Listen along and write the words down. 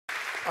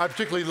I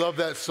particularly love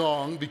that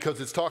song because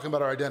it's talking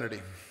about our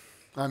identity.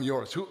 I'm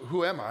yours.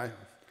 Who am I?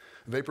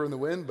 Vapor in the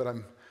wind, but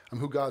I'm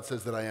who God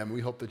says that I am. We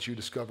hope that you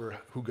discover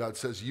who God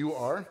says you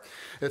are.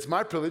 It's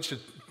my privilege to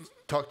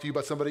talk to you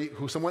about somebody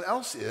who someone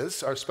else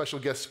is, our special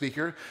guest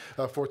speaker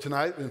for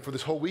tonight and for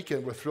this whole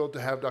weekend. We're thrilled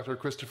to have Dr.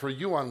 Christopher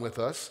Yuan with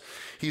us.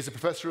 He's a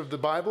professor of the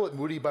Bible at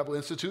Moody Bible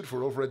Institute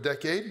for over a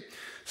decade,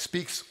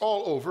 speaks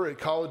all over at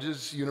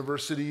colleges,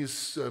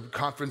 universities,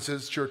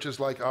 conferences, churches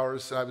like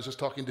ours. I was just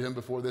talking to him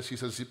before this. He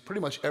says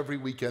pretty much every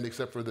weekend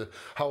except for the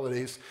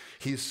holidays,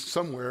 he's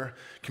somewhere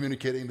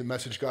communicating the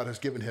message God has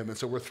given him. And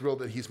so we're thrilled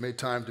that he's made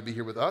time to be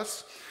here with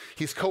us.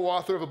 He's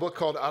co-author of a book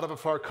called Out of a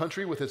Far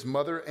Country with his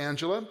mother,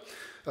 Angela,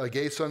 a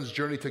gay son's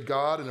journey to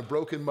God and a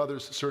broken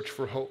mother's search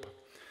for hope.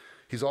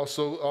 He's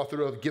also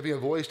author of Giving a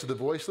Voice to the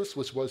Voiceless,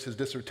 which was his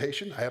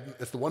dissertation.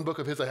 It's the one book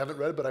of his I haven't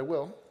read, but I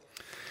will.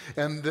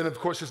 And then, of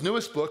course, his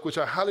newest book, which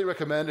I highly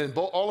recommend, and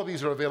all of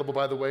these are available,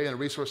 by the way, in a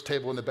resource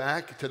table in the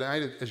back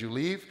tonight as you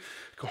leave.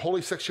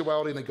 Holy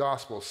Sexuality in the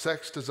Gospel,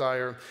 Sex,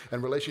 Desire,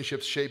 and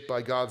Relationships Shaped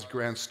by God's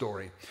Grand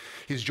Story.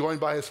 He's joined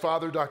by his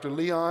father, Dr.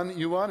 Leon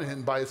Yuan,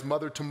 and by his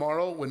mother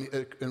tomorrow.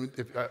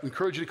 I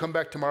encourage you to come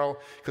back tomorrow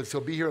because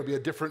he'll be here. It'll be a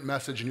different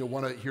message, and you'll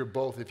want to hear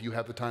both if you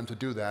have the time to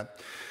do that.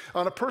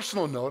 On a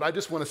personal note, I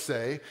just want to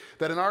say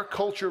that in our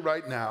culture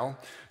right now,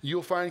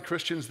 you'll find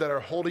Christians that are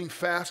holding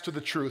fast to the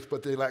truth,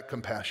 but they lack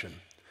compassion.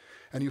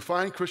 And you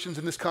find Christians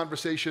in this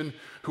conversation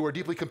who are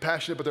deeply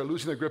compassionate, but they're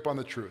losing their grip on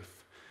the truth.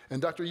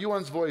 And Dr.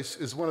 Yuan's voice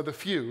is one of the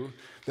few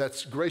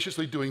that's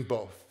graciously doing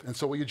both. And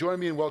so will you join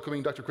me in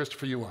welcoming Dr.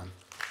 Christopher Yuan?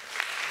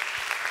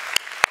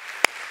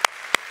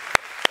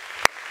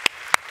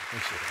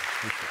 Thank you.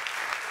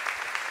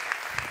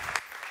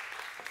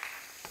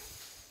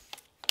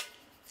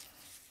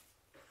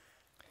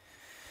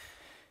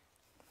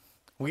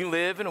 We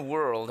live in a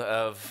world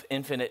of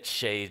infinite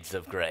shades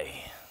of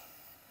gray,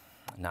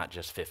 not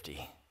just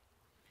 50.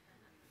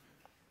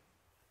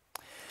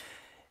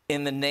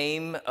 In the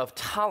name of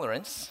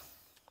tolerance,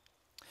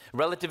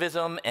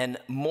 relativism and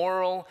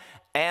moral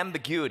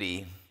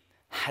ambiguity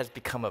has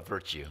become a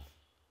virtue.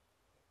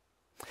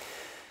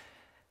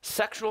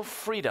 Sexual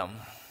freedom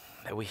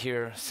that we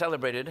hear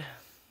celebrated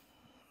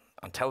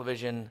on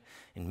television,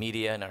 in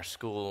media, in our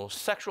schools,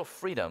 sexual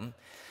freedom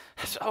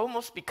has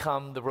almost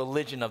become the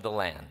religion of the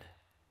land.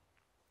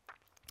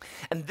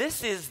 And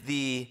this is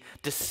the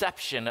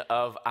deception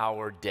of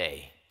our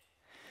day,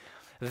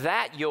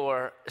 that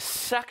your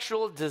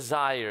sexual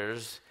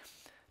desires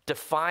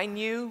define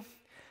you,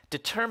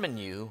 determine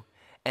you,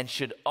 and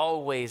should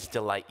always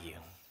delight you.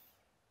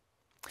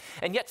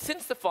 And yet,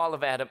 since the fall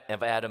of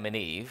Adam and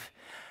Eve,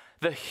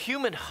 the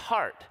human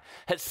heart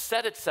has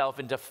set itself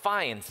in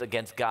defiance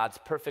against God's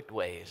perfect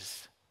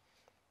ways.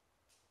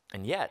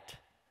 And yet,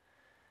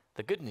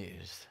 the good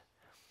news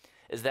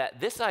is that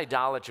this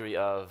idolatry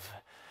of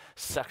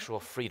sexual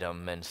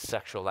freedom and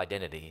sexual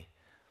identity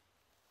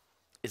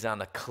is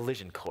on a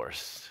collision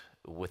course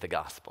with the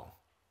gospel,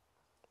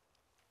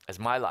 as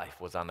my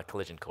life was on the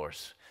collision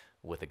course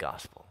with the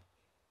gospel.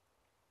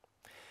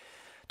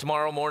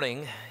 Tomorrow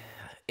morning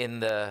in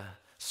the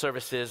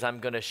services, I'm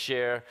going to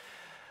share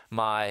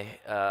my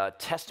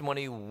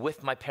testimony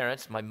with my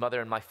parents, my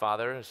mother and my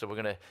father, so we're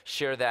going to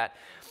share that.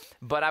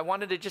 But I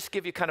wanted to just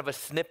give you kind of a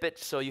snippet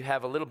so you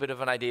have a little bit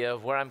of an idea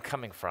of where I'm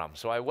coming from.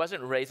 So I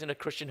wasn't raised in a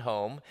Christian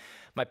home.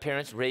 My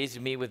parents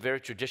raised me with very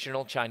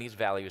traditional Chinese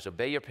values: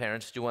 obey your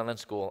parents, do well in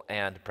school,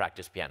 and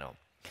practice piano.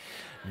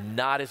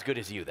 Not as good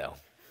as you, though.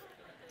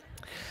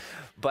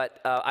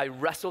 But I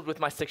wrestled with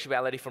my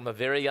sexuality from a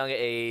very young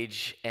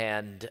age,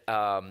 and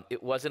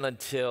it wasn't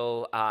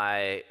until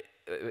I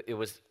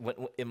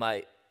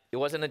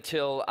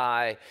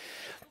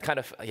kind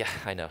of, yeah,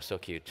 I know, so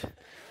cute.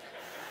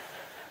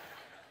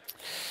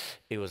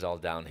 It was all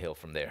downhill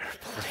from there,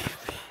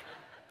 believe me.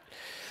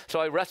 So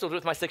I wrestled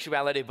with my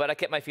sexuality, but I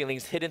kept my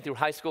feelings hidden through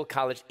high school,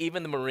 college,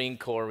 even the Marine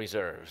Corps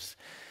reserves.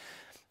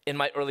 In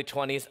my early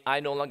 20s, I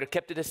no longer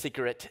kept it a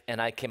secret,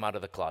 and I came out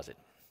of the closet.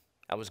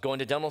 I was going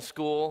to dental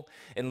school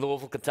in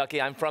Louisville,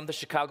 Kentucky. I'm from the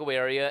Chicago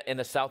area in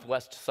the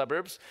southwest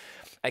suburbs.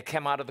 I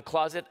came out of the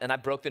closet, and I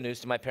broke the news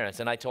to my parents,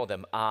 and I told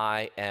them,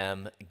 I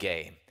am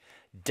gay.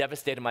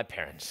 Devastated my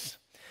parents.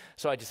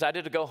 So I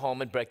decided to go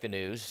home and break the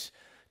news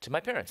to my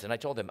parents, and I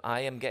told them,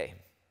 I am gay.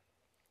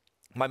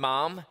 My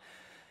mom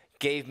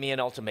gave me an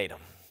ultimatum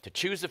to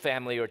choose the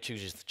family or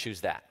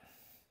choose that.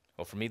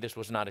 Well, for me, this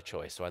was not a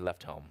choice, so I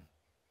left home.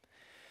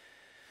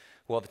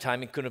 Well, the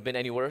timing couldn't have been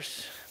any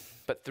worse,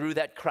 but through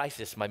that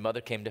crisis, my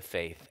mother came to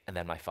faith, and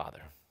then my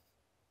father.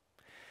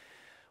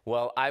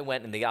 Well, I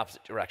went in the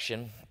opposite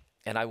direction,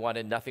 and I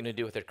wanted nothing to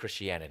do with their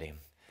Christianity.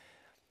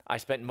 I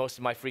spent most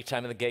of my free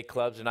time in the gay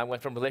clubs, and I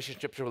went from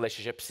relationship to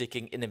relationship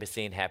seeking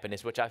intimacy and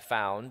happiness, which I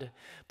found,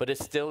 but it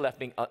still left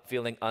me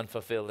feeling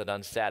unfulfilled and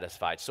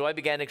unsatisfied. So I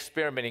began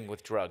experimenting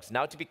with drugs.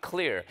 Now, to be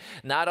clear,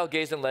 not all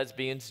gays and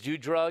lesbians do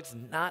drugs.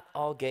 Not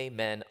all gay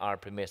men are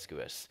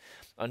promiscuous.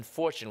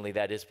 Unfortunately,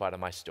 that is part of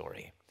my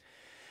story.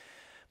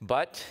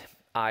 But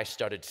I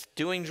started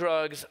doing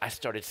drugs. I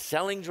started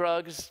selling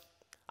drugs.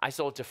 I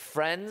sold to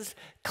friends,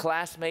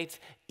 classmates,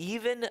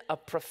 even a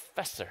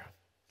professor.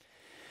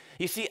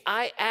 You see,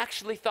 I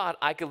actually thought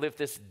I could live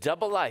this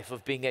double life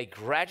of being a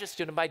graduate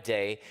student by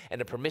day and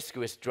a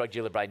promiscuous drug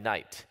dealer by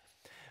night.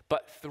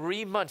 But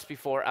 3 months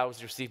before I was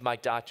to receive my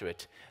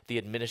doctorate, the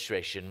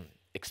administration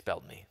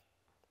expelled me.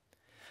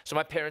 So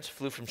my parents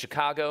flew from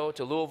Chicago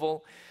to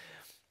Louisville,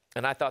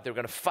 and I thought they were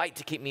going to fight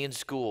to keep me in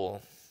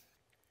school.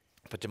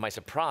 But to my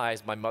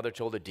surprise, my mother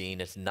told the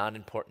dean it's not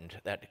important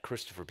that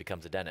Christopher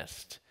becomes a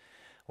dentist.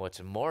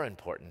 What's more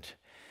important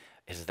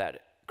is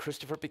that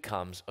Christopher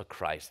becomes a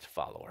Christ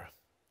follower.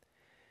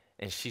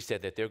 And she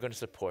said that they're going to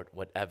support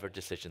whatever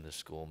decision the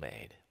school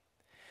made.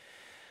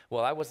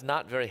 Well, I was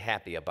not very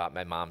happy about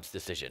my mom's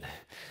decision.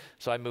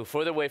 So I moved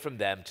further away from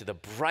them to the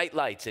bright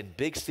lights in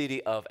big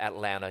city of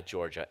Atlanta,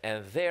 Georgia.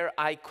 And there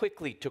I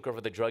quickly took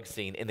over the drug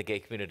scene in the gay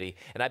community,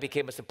 and I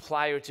became a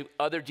supplier to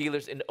other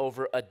dealers in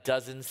over a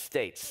dozen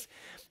states.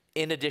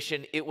 In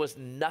addition, it was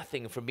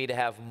nothing for me to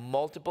have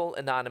multiple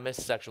anonymous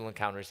sexual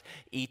encounters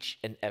each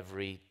and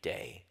every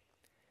day.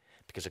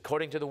 Because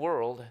according to the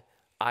world,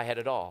 I had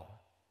it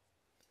all.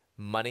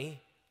 Money,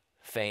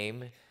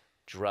 fame,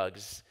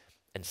 drugs,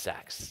 and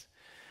sex.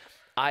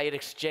 I had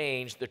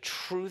exchanged the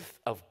truth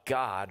of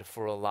God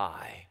for a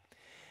lie,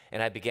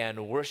 and I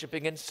began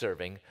worshiping and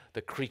serving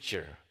the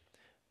creature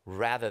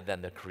rather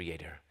than the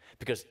creator,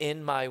 because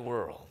in my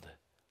world,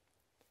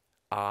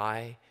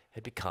 I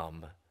had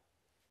become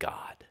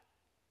God.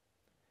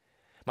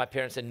 My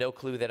parents had no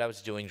clue that I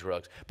was doing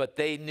drugs, but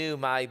they knew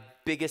my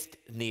biggest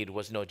need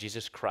was to know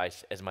Jesus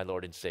Christ as my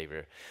Lord and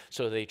Savior.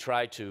 So they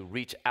tried to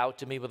reach out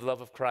to me with the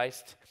love of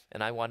Christ,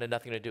 and I wanted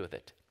nothing to do with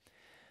it.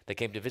 They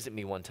came to visit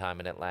me one time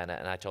in Atlanta,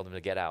 and I told them to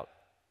get out.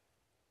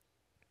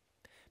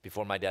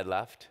 Before my dad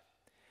left,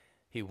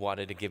 he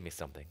wanted to give me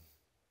something,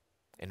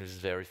 and it was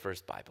his very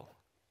first Bible.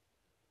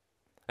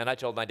 And I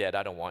told my dad,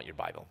 I don't want your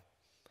Bible.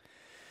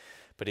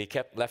 But he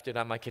left it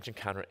on my kitchen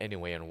counter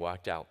anyway and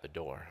walked out the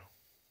door.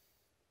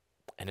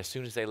 And as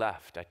soon as they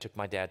left, I took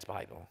my dad's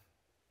Bible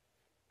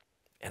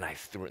and I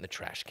threw it in the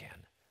trash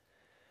can.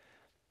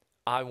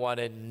 I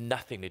wanted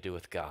nothing to do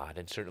with God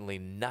and certainly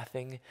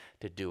nothing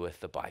to do with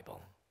the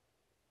Bible.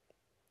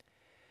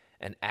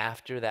 And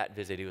after that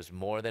visit, it was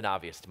more than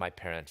obvious to my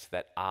parents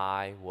that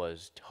I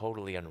was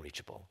totally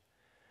unreachable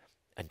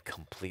and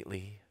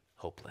completely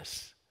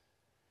hopeless.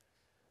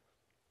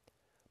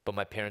 But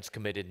my parents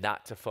committed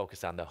not to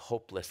focus on the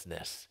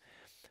hopelessness,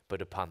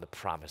 but upon the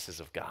promises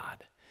of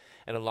God.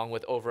 And along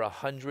with over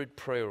 100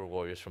 prayer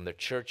warriors from their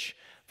church,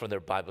 from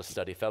their Bible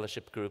study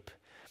fellowship group,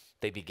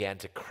 they began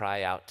to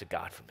cry out to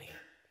God for me.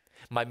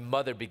 My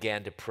mother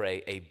began to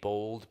pray a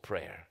bold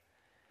prayer.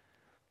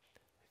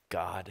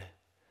 God,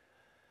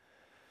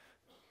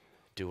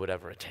 do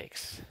whatever it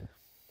takes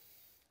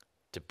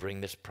to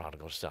bring this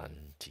prodigal son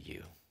to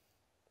you.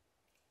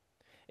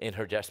 In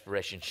her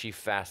desperation, she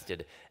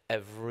fasted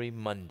every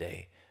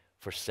Monday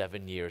for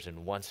 7 years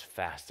and once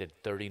fasted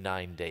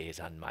 39 days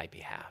on my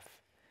behalf.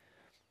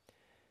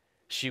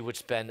 She would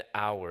spend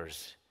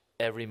hours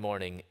every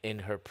morning in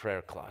her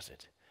prayer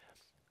closet,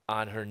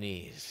 on her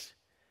knees,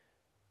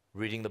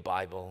 reading the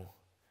Bible,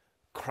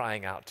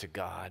 crying out to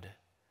God.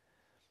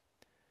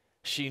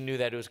 She knew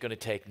that it was going to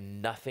take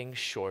nothing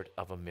short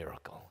of a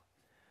miracle.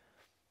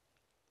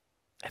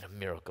 And a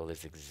miracle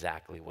is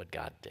exactly what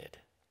God did.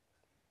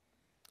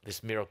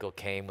 This miracle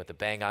came with a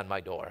bang on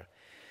my door.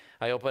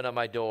 I opened up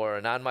my door,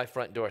 and on my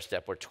front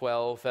doorstep were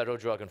 12 federal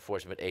drug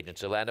enforcement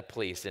agents, Atlanta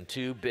police, and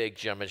 2 big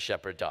German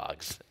Shepherd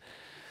dogs.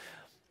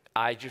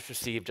 I just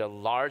received a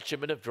large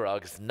shipment of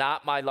drugs,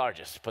 not my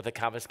largest, but they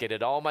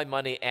confiscated all my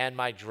money and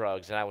my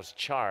drugs, and I was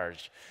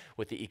charged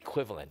with the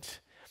equivalent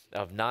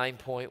of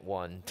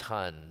 9.1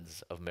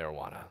 tons of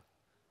marijuana.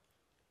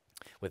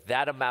 With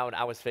that amount,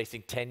 I was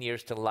facing 10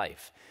 years to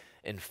life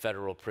in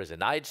federal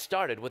prison. I had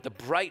started with a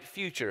bright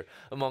future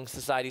among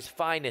society's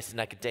finest in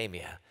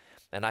academia,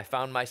 and I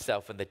found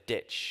myself in the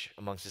ditch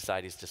among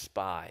society's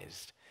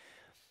despised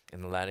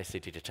in the Atlantic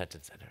City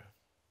Detention Center.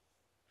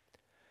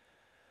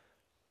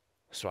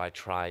 So I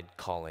tried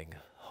calling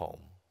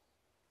home,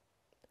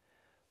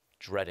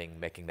 dreading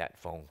making that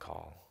phone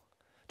call,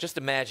 just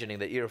imagining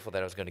the earful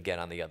that I was going to get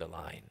on the other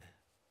line.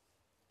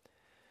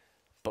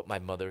 But my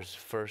mother's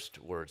first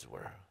words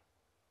were,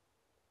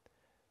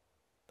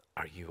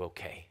 "Are you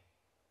okay?"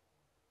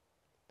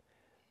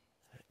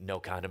 No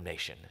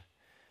condemnation,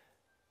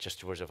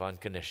 just words of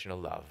unconditional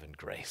love and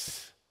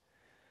grace.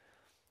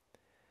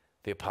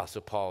 The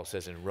Apostle Paul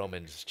says in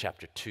Romans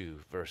chapter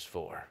 2, verse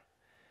 4,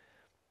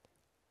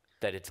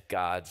 that it's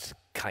God's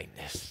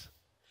kindness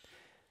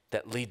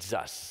that leads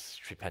us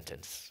to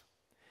repentance.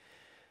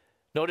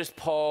 Notice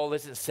Paul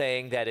isn't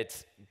saying that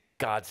it's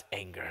God's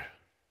anger.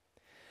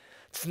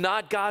 It's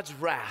not God's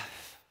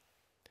wrath,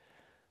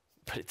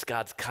 but it's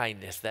God's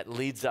kindness that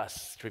leads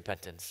us to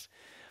repentance.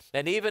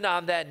 And even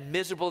on that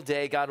miserable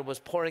day, God was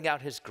pouring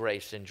out his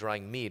grace and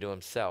drawing me to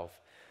himself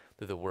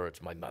through the words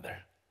of my mother.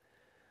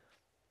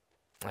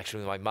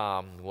 Actually, my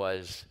mom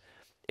was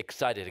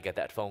excited to get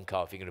that phone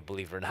call, if you're going to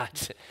believe it or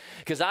not,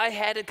 because I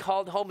hadn't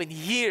called home in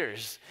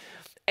years.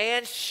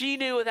 And she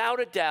knew without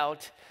a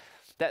doubt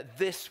that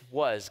this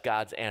was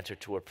God's answer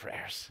to her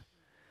prayers.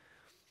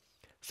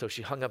 So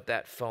she hung up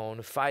that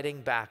phone,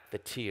 fighting back the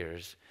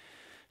tears.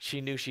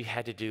 She knew she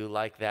had to do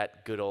like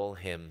that good old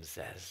hymn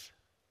says.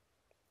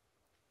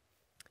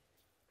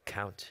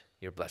 Count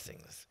your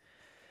blessings.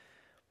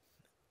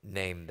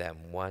 Name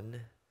them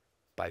one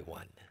by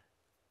one.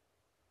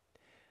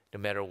 No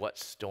matter what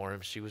storm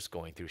she was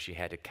going through, she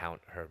had to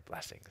count her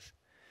blessings.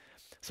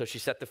 So she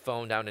set the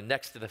phone down, and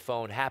next to the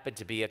phone happened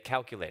to be a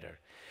calculator.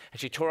 And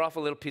she tore off a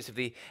little piece of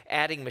the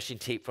adding machine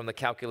tape from the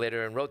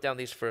calculator and wrote down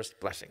these first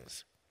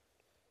blessings.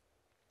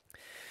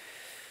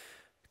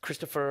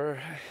 Christopher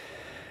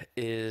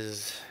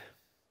is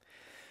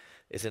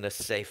in a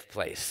safe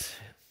place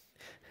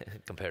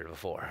compared to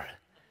before.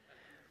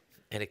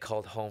 And he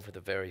called home for the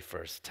very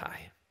first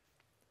time.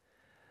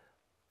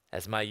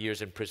 As my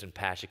years in prison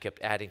passed, she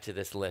kept adding to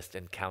this list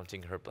and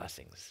counting her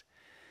blessings.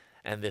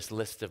 And this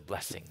list of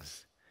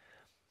blessings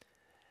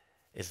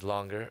is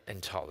longer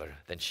and taller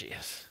than she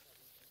is.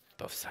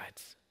 Both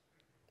sides.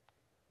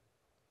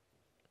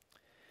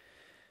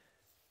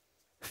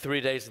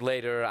 3 days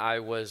later, I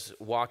was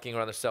walking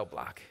around the cell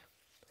block.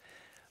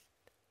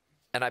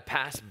 And I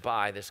passed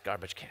by this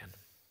garbage can.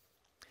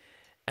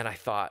 And I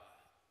thought,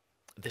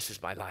 this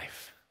is my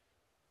life.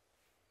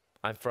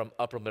 I'm from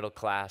upper middle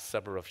class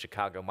suburb of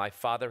Chicago. My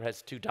father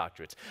has 2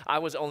 doctorates. I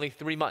was only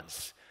 3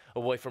 months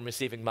away from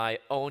receiving my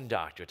own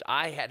doctorate.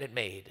 I had it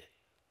made.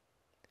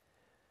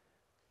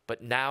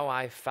 But now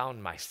I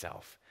found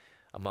myself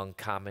among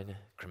common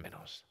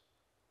criminals.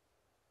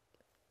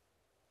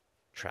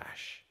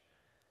 Trash.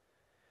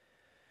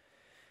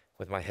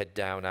 With my head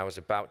down, I was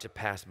about to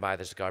pass by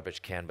this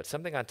garbage can, but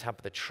something on top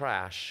of the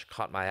trash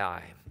caught my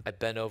eye. I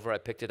bent over, I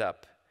picked it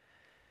up,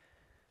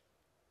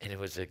 and it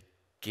was a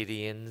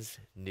Gideon's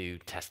New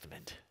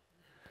Testament.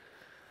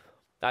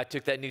 I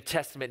took that New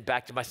Testament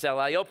back to my cell.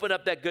 I opened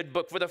up that good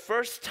book. For the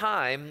first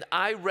time,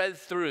 I read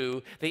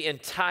through the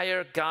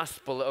entire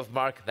Gospel of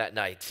Mark that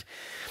night.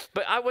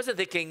 But I wasn't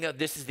thinking,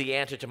 this is the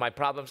answer to my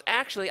problems.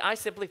 Actually, I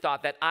simply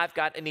thought that I've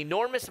got an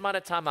enormous amount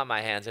of time on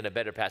my hands and I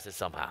better pass it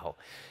somehow.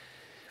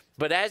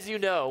 But as you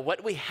know,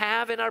 what we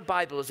have in our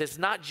Bibles is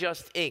not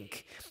just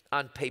ink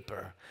on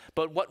paper,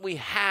 but what we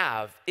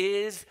have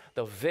is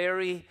the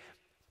very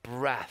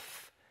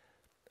breath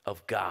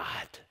of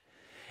God.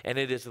 And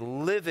it is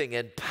living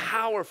and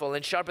powerful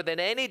and sharper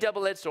than any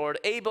double-edged sword,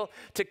 able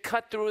to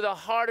cut through the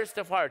hardest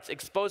of hearts,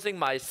 exposing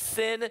my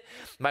sin,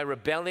 my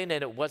rebellion,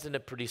 and it wasn't a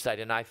pretty sight.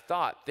 And I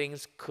thought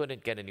things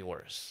couldn't get any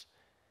worse.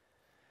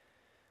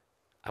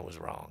 I was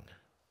wrong.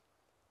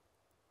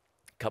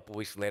 A couple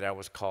weeks later, I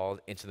was called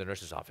into the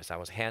nurse's office. I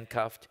was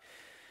handcuffed.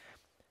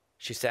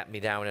 She sat me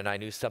down, and I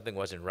knew something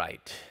wasn't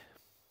right.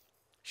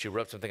 She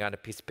wrote something on a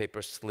piece of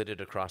paper, slid it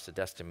across the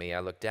desk to me.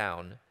 I looked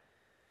down,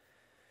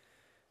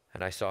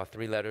 and I saw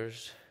 3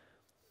 letters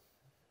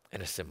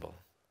and a symbol.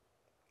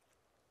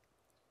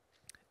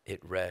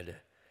 It read,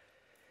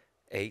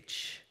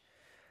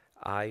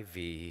 HIV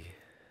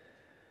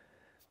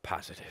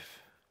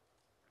positive.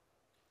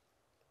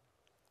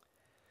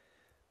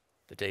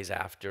 The days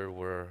after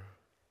were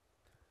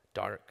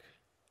dark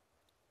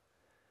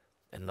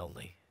and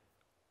lonely.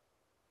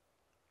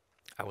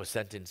 I was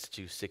sentenced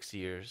to 6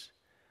 years,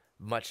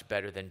 much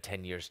better than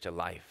 10 years to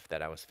life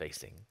that I was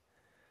facing.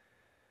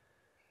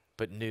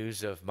 But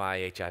news of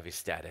my HIV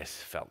status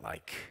felt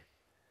like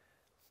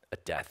a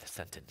death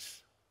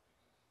sentence.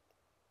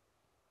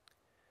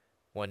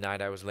 One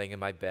night I was laying in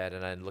my bed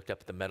and I looked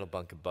up at the metal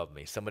bunk above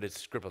me. Someone had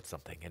scribbled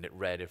something and it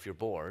read, if you're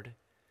bored,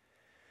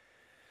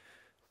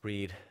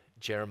 read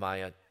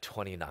Jeremiah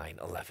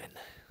 29:11.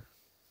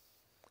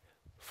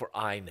 For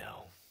I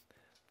know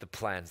the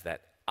plans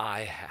that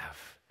I have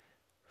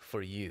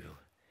for you,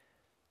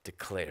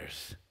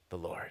 declares the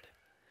Lord.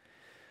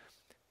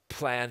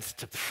 Plans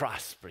to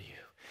prosper you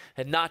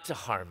and not to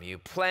harm you.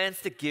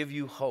 Plans to give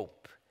you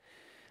hope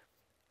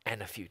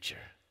and a future.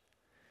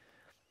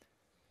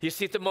 You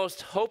see, at the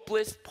most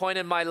hopeless point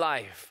in my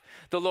life,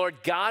 the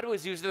Lord God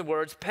was using the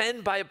words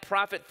penned by a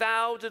prophet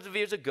thousands of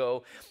years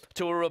ago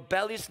to a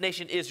rebellious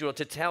nation, Israel,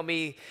 to tell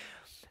me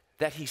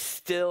that he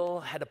still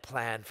had a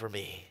plan for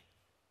me.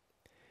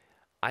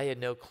 I had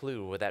no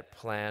clue where that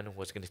plan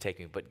was going to take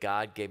me, but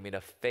God gave me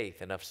enough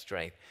faith, enough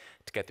strength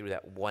to get through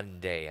that one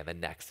day and the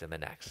next and the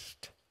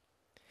next.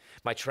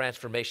 My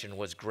transformation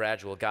was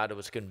gradual. God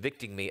was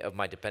convicting me of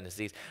my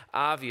dependencies,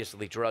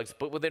 obviously drugs,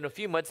 but within a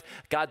few months,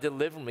 God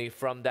delivered me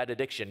from that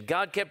addiction.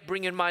 God kept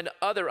bringing in mind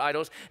other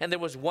idols, and there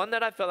was one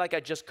that I felt like I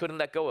just couldn't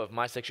let go of,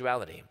 my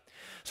sexuality.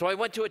 So I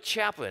went to a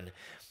chaplain,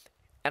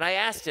 and I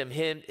asked him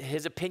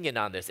his opinion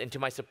on this, and to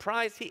my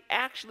surprise, he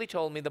actually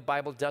told me the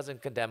Bible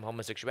doesn't condemn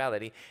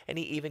homosexuality, and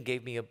he even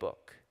gave me a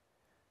book.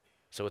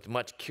 So with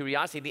much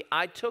curiosity,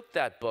 I took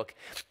that book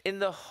in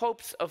the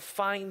hopes of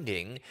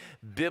finding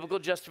biblical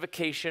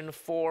justification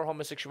for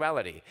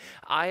homosexuality.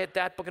 I had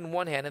that book in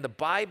one hand and the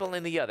Bible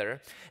in the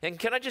other. And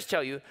can I just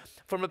tell you,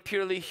 from a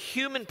purely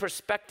human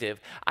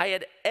perspective, I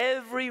had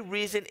every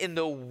reason in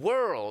the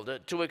world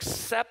to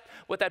accept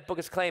what that book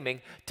is claiming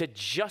to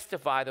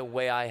justify the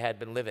way I had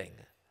been living.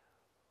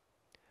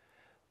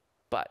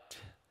 But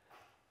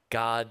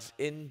God's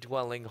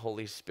indwelling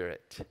Holy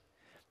Spirit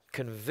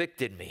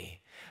convicted me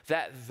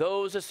that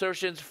those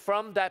assertions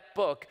from that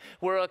book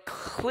were a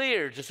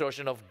clear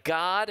distortion of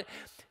God,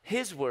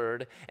 His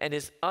Word, and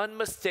His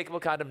unmistakable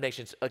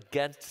condemnations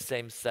against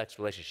same-sex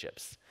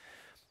relationships.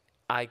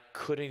 I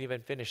couldn't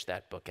even finish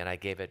that book, and I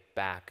gave it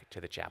back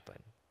to the chaplain,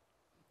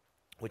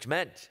 which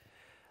meant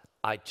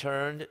I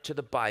turned to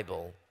the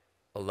Bible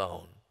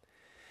alone.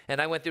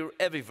 And I went through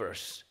every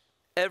verse,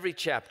 every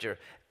chapter,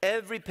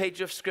 every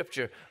page of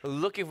Scripture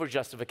looking for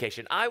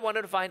justification. I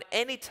wanted to find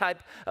any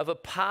type of a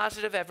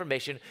positive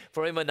affirmation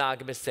for a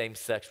monogamous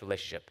same-sex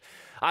relationship.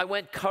 I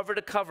went cover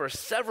to cover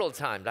several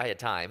times. I had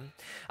time.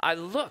 I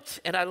looked,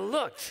 and I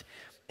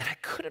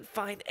couldn't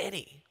find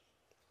any.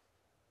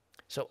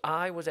 So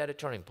I was at a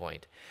turning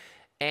point,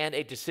 and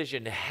a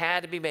decision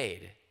had to be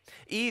made.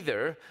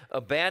 Either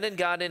abandon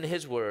God and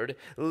His Word,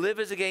 live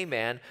as a gay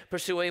man,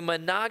 pursue a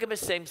monogamous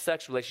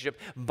same-sex relationship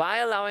by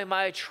allowing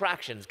my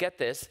attractions, get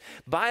this,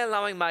 by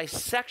allowing my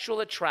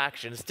sexual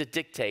attractions to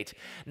dictate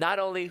not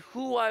only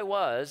who I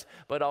was,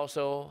 but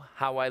also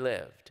how I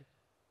lived.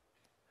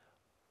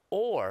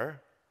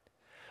 Or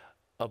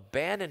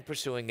abandon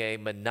pursuing a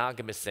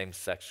monogamous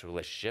same-sex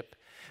relationship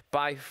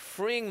by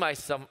freeing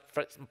myself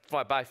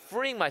from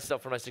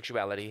my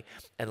sexuality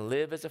and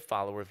live as a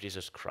follower of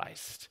Jesus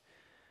Christ.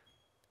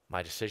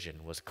 My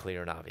decision was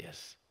clear and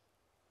obvious.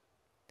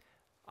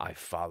 I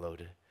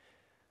followed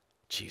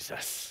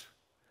Jesus.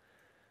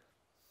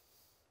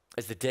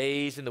 As the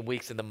days and the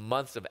weeks and the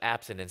months of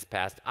abstinence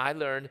passed, I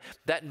learned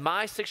that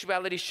my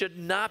sexuality should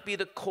not be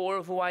the core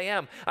of who I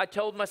am. I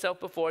told myself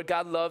before,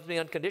 God loves me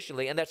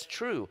unconditionally, and that's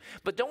true.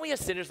 But don't we as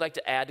sinners like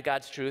to add to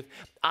God's truth?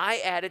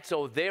 I added,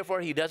 so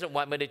therefore He doesn't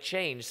want me to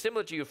change.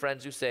 Similar to you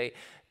friends who say,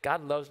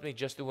 God loves me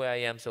just the way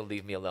I am, so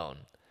leave me alone.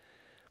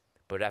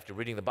 But after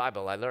reading the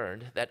Bible, I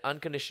learned that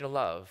unconditional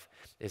love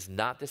is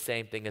not the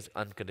same thing as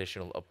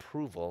unconditional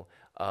approval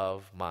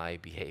of my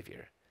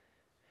behavior.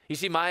 You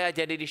see, my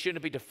identity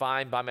shouldn't be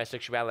defined by my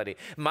sexuality.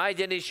 My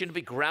identity shouldn't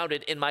be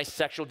grounded in my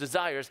sexual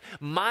desires.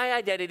 My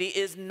identity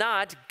is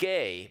not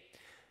gay,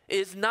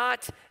 is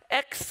not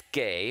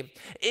ex-gay,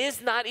 is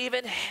not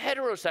even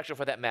heterosexual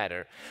for that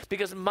matter,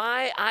 because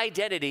my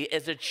identity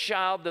as a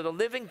child of the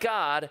living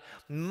God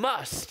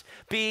must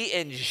be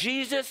in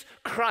Jesus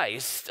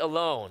Christ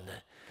alone.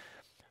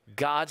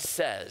 God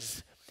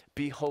says,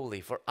 be holy,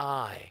 for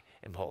I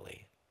am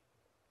holy.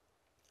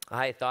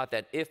 I thought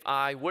that if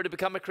I were to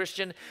become a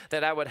Christian,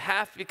 that I would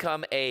have to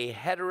become a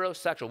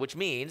heterosexual, which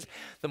means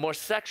the more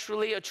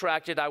sexually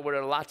attracted I were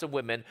to lots of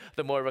women,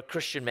 the more of a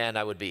Christian man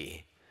I would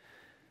be.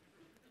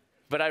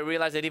 But I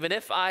realized that even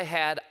if I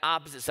had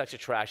opposite sex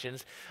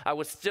attractions, I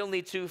would still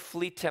need to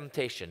flee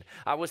temptation.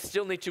 I would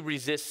still need to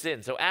resist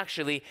sin. So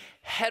actually,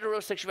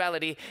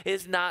 heterosexuality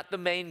is not the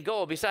main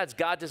goal. Besides,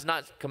 God does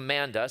not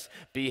command us,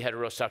 be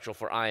heterosexual,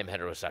 for I am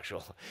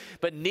heterosexual.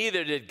 But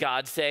neither did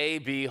God say,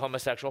 be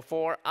homosexual,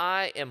 for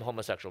I am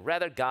homosexual.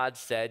 Rather, God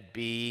said,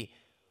 be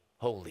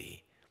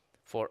holy,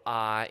 for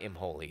I am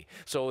holy.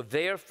 So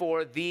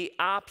therefore, the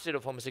opposite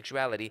of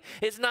homosexuality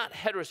is not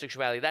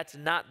heterosexuality. That's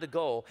not the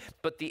goal.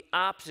 But the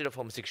opposite of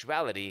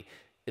homosexuality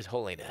is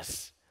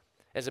holiness.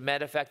 As a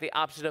matter of fact, the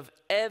opposite of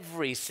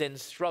every sin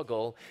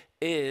struggle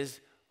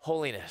is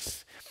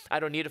holiness. I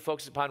don't need to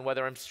focus upon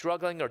whether I'm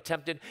struggling or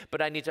tempted,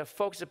 but I need to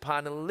focus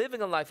upon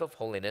living a life of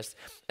holiness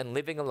and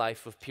living a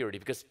life of purity,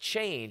 because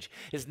change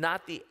is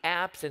not the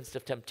absence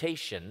of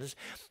temptations,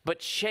 but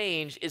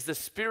change is the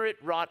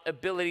Spirit-wrought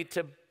ability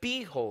to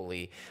be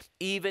holy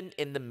even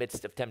in the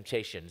midst of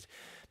temptations.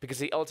 Because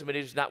the ultimate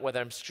issue is not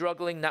whether I'm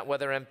struggling, not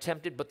whether I'm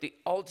tempted, but the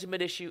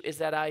ultimate issue is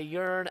that I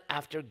yearn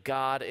after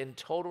God in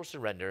total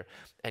surrender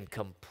and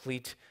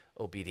complete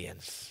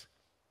obedience.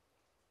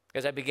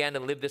 As I began to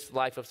live this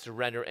life of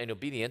surrender and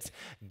obedience,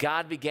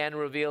 God began to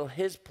reveal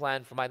His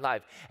plan for my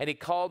life. And He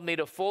called me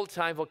to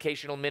full-time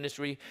vocational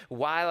ministry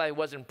while I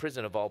was in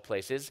prison, of all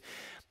places.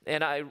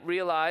 And I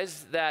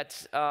realized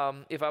that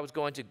if I was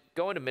going to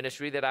go into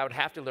ministry, that I would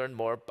have to learn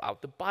more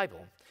about the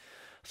Bible.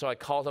 So I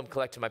called home,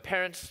 collected my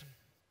parents,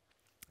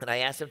 and I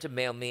asked them to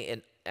mail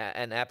me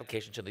an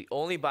application to the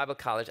only Bible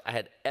college I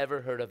had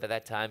ever heard of at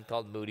that time,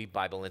 called Moody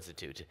Bible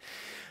Institute.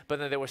 But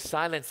then there was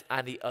silence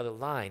on the other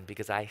line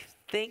because I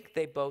think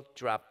they both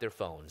dropped their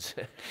phones.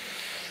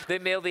 They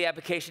mailed the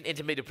application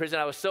into me to prison.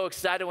 I was so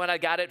excited when I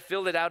got it,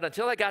 filled it out,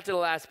 until I got to the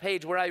last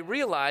page where I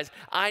realized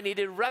I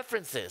needed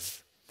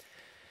references.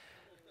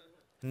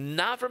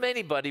 Not from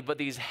anybody, but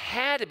these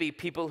had to be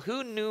people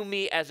who knew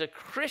me as a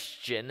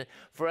Christian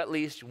for at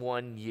least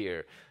 1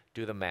 year.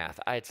 Do the math.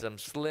 I had some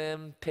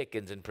slim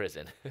pickings in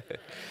prison.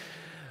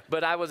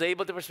 But I was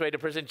able to persuade a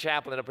prison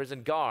chaplain, a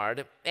prison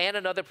guard, and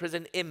another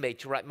prison inmate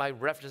to write my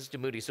references to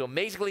Moody. So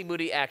amazingly,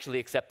 Moody actually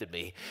accepted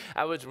me.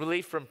 I was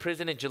released from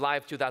prison in July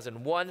of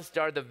 2001,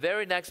 started the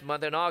very next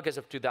month in August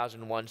of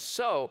 2001.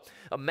 So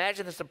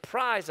imagine the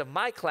surprise of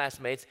my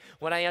classmates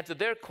when I answered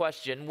their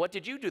question, what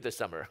did you do this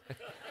summer?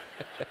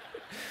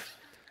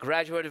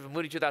 Graduated from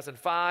Moody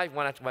 2005,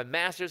 went on to my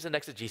master's in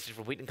exegesis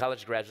from Wheaton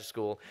College Graduate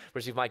School,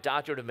 received my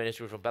doctorate of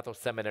ministry from Bethel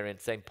Seminary in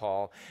St.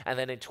 Paul, and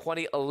then in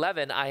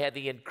 2011, I had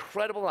the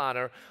incredible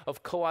honor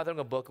of co-authoring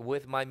a book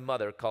with my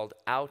mother called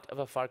Out of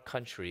a Far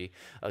Country,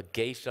 A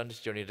Gay Son's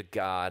Journey to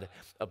God,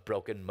 A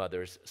Broken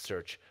Mother's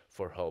Search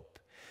for Hope.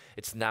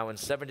 It's now in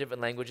 7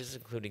 different languages,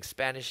 including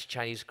Spanish,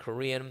 Chinese,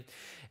 Korean,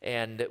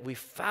 and we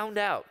found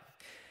out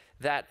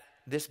that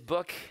this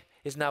book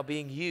is now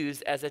being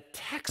used as a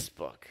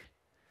textbook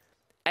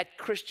at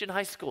Christian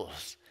high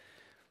schools.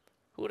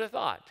 Who would have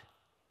thought?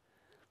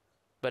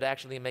 But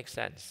actually it makes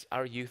sense.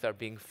 Our youth are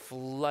being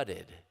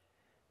flooded,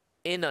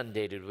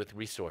 inundated with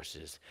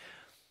resources.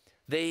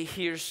 They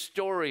hear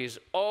stories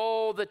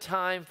all the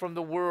time from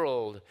the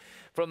world,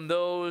 from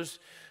those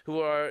who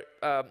are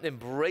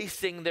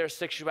embracing their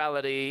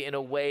sexuality in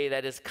a way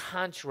that is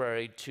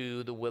contrary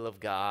to the will of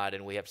God,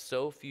 and we have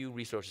so few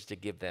resources to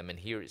give them, and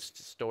here is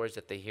stories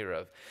that they hear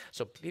of.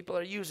 So people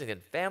are using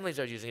it, families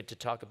are using it to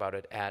talk about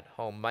it at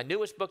home. My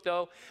newest book,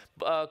 though,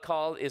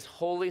 called is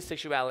Holy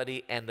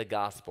Sexuality and the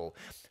Gospel,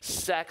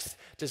 Sex,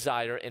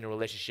 Desire, and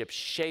Relationship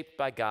Shaped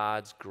by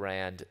God's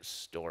Grand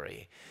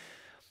Story.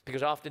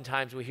 Because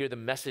oftentimes we hear the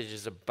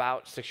messages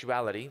about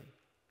sexuality,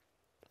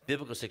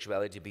 biblical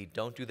sexuality, to be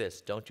don't do this,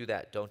 don't do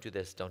that, don't do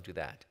this, don't do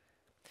that.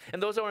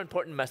 And those are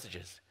important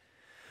messages.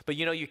 But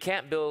you know, you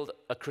can't build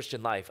a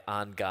Christian life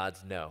on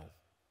God's no.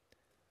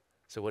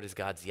 So what is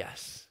God's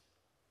yes?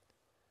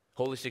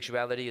 Holy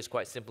sexuality is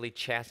quite simply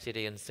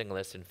chastity and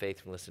singleness and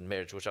faithfulness in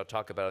marriage, which I'll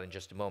talk about in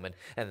just a moment.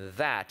 And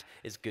that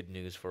is good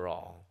news for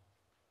all.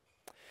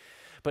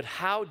 But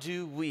how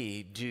do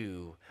we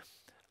do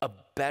a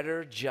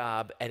better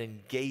job at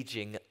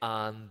engaging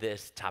on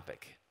this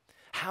topic?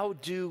 How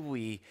do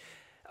we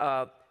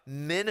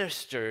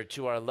minister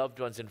to our loved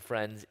ones and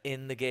friends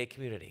in the gay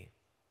community?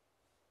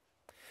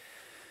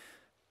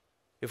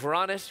 If we're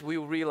honest, we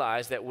will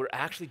realize that we're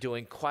actually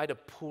doing quite a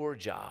poor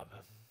job.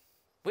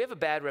 We have a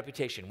bad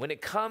reputation. When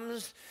it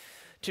comes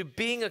to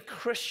being a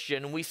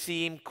Christian, we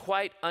seem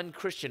quite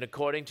unchristian,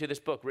 according to this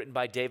book written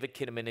by David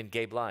Kinnaman and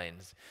Gabe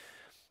Lyons.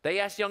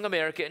 They asked young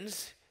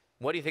Americans,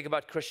 what do you think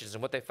about Christians?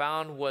 And what they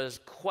found was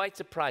quite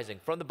surprising.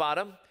 From the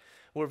bottom,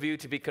 we're viewed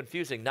to be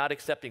confusing, not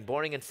accepting,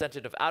 boring,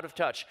 insensitive, out of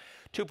touch,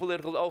 too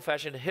political,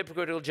 old-fashioned,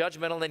 hypocritical,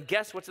 judgmental, and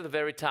guess what's at the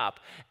very top?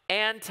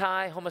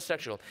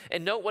 Anti-homosexual.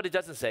 And note what it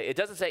doesn't say. It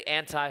doesn't say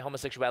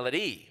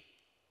anti-homosexuality.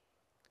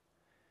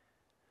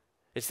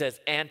 It says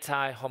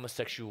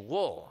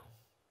anti-homosexual.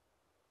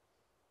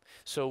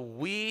 So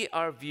we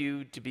are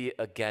viewed to be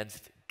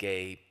against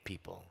gay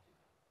people.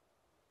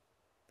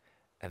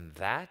 And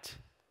that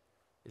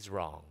is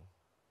wrong.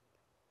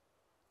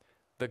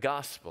 The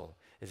gospel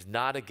is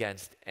not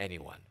against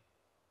anyone.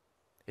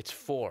 It's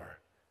for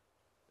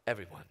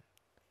everyone.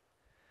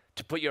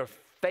 To put your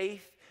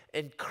faith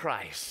in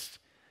Christ,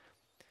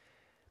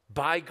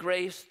 by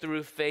grace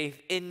through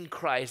faith in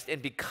Christ,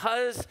 and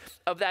because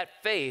of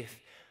that faith,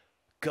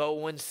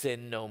 go and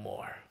sin no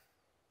more.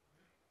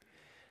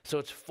 So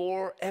it's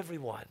for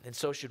everyone, and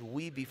so should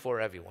we be for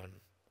everyone.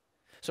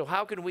 So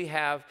how can we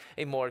have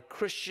a more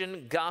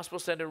Christian,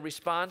 gospel-centered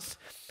response?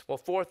 Well,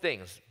 4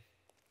 things.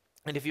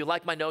 And if you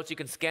like my notes, you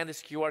can scan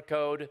this QR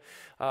code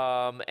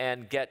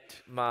and get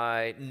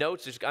my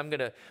notes.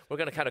 We're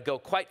gonna kind of go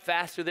quite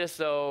fast through this.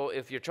 So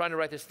if you're trying to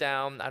write this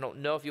down, I don't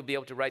know if you'll be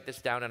able to write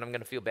this down, and I'm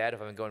gonna feel bad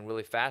if I'm going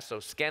really fast. So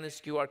scan this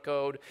QR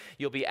code.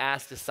 You'll be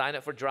asked to sign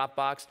up for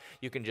Dropbox.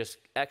 You can just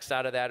X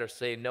out of that or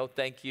say no,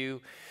 thank you.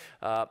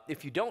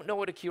 If you don't know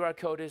what a QR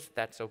code is,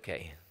 that's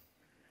okay.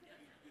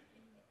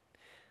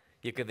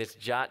 You can just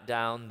jot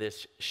down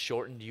this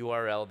shortened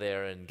URL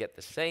there and get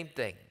the same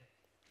thing.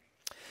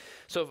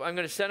 So I'm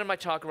going to center my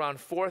talk around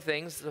 4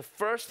 things. The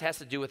first has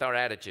to do with our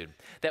attitude,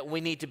 that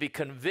we need to be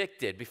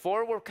convicted.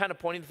 Before we're kind of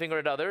pointing the finger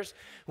at others,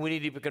 we need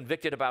to be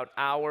convicted about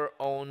our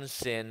own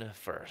sin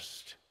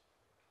first.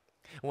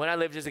 When I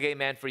lived as a gay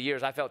man for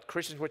years, I felt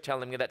Christians were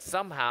telling me that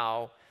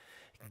somehow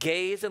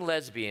gays and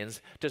lesbians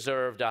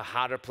deserved a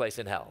hotter place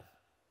in hell.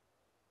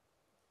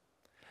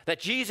 That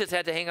Jesus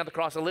had to hang on the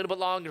cross a little bit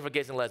longer for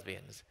gays and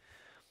lesbians,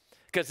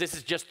 because this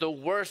is just the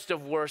worst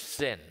of worst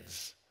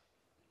sins.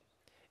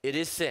 It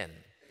is sin,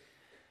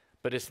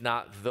 but it's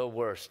not the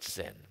worst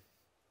sin.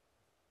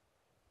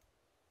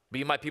 But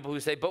you might people who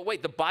say, but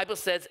wait, the Bible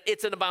says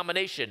it's an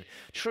abomination.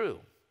 True.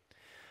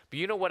 But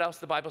you know what else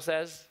the Bible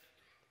says?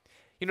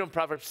 You know in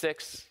Proverbs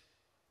 6,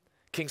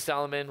 King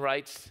Solomon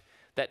writes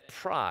that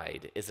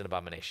pride is an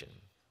abomination.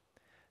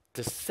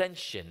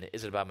 Dissension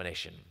is an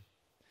abomination.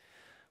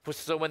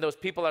 So when those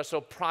people are so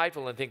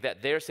prideful and think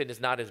that their sin is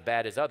not as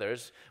bad as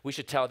others, we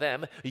should tell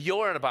them,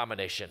 you're an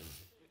abomination.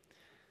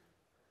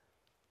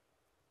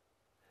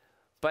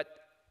 But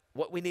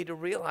what we need to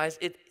realize,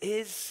 it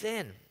is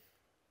sin.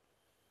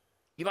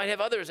 You might have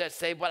others that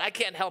say, but I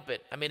can't help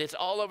it. I mean, it's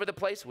all over the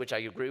place, which I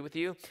agree with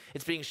you.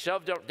 It's being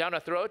shoved down our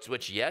throats,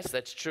 which, yes,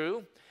 that's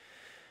true.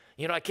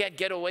 You know, I can't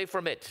get away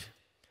from it.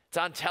 It's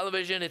on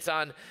television. It's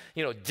on,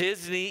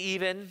 Disney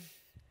even.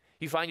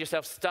 You find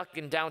yourself stuck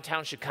in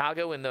downtown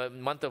Chicago in the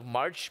month of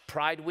March,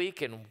 Pride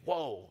Week, and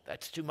whoa,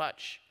 that's too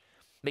much.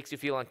 makes you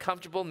feel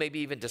uncomfortable, maybe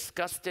even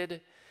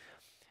disgusted.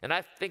 And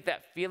I think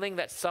that feeling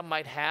that some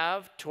might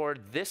have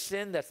toward this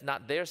sin that's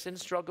not their sin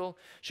struggle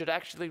should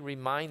actually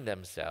remind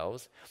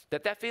themselves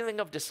that that feeling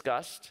of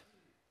disgust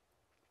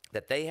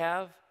that they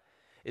have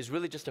is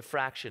really just a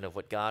fraction of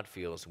what God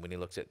feels when he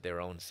looks at their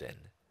own sin,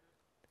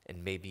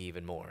 and maybe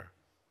even more.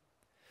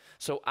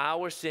 So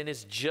our sin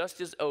is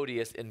just as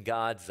odious in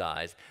God's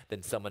eyes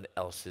than someone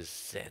else's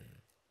sin.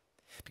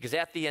 Because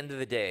at the end of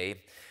the day,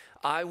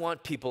 I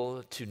want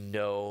people to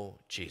know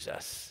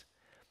Jesus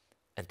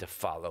and to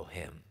follow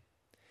him.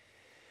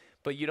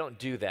 But you don't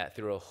do that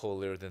through a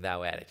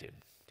holier-than-thou attitude,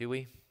 do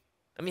we?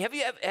 I mean,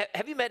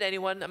 have you met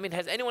anyone? I mean,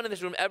 has anyone in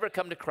this room ever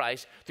come to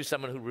Christ through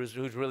someone who's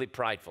really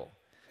prideful?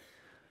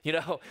 You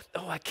know,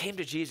 oh, I came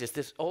to Jesus.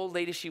 This old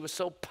lady, she was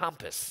so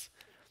pompous.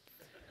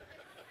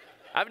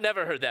 I've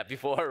never heard that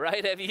before,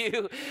 right? Have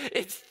you?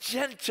 It's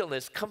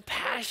gentleness,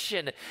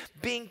 compassion,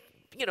 being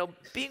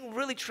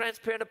really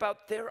transparent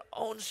about their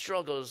own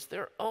struggles,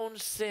 their own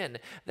sin.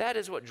 That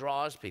is what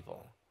draws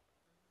people.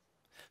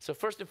 So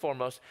first and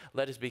foremost,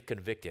 let us be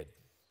convicted.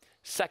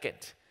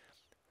 Second,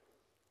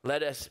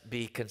 let us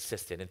be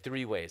consistent in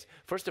 3 ways.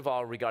 First of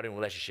all, regarding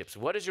relationships.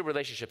 What is your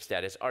relationship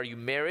status? Are you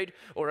married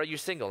or are you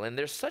single? And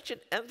there's such an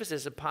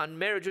emphasis upon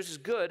marriage, which is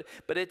good,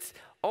 but it's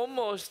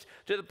almost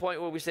to the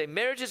point where we say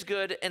marriage is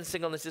good and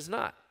singleness is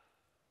not.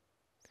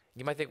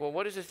 You might think, well,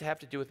 what does this have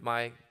to do with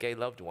my gay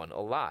loved one? A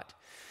lot.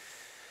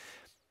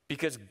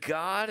 Because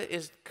God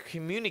is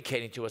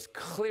communicating to us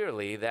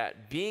clearly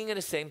that being in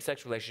a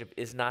same-sex relationship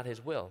is not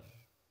his will.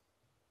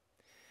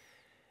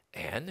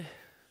 And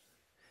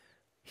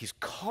he's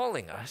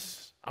calling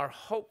us, our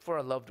hope for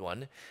a loved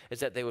one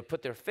is that they would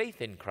put their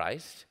faith in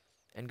Christ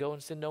and go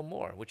and sin no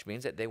more, which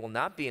means that they will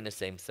not be in a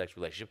same-sex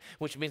relationship,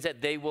 which means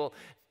that they will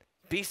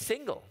be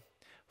single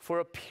for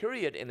a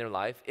period in their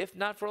life, if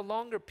not for a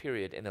longer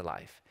period in their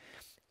life.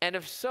 And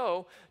if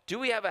so, do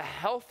we have a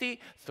healthy,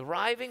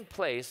 thriving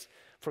place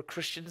for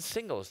Christian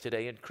singles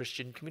today in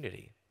Christian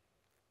community?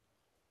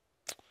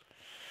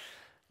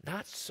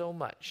 Not so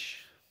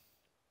much.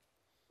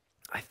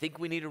 I think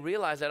we need to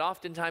realize that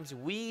oftentimes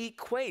we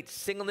equate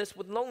singleness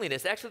with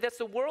loneliness. Actually, that's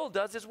the world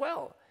does as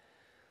well.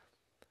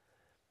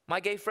 My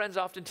gay friends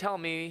often tell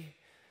me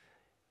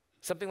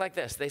something like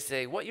this. They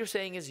say, what you're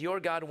saying is your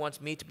God wants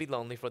me to be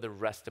lonely for the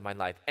rest of my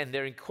life. And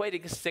they're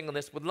equating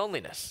singleness with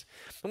loneliness.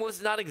 Well,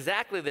 it's not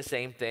exactly the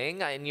same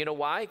thing. And you know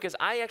why? Because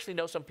I actually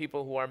know some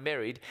people who are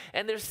married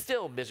and they're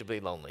still miserably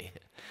lonely.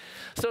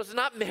 So it's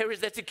not marriage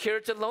that's a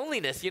cure to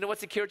loneliness. You know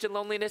what's a cure to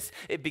loneliness?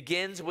 It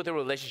begins with a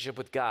relationship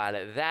with God.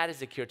 That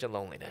is a cure to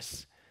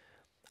loneliness.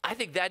 I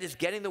think that is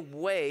getting in the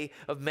way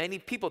of many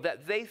people,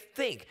 that they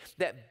think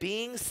that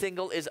being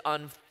single is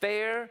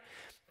unfair.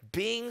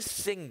 Being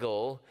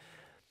single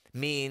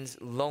means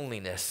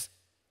loneliness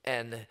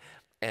and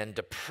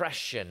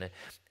depression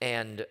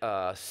and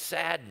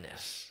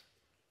sadness.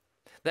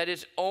 That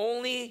it's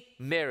only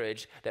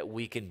marriage that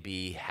we can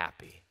be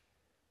happy.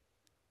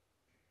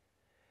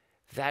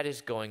 That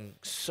is going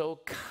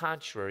so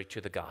contrary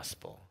to the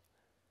gospel.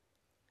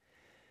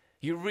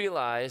 You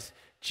realize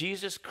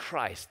Jesus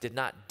Christ did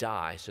not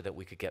die so that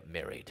we could get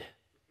married.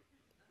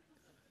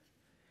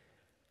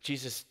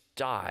 Jesus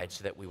died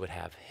so that we would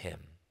have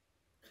him.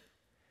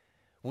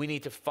 We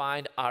need to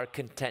find our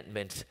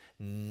contentment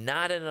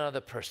not in another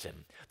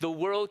person. The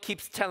world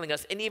keeps telling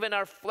us, and even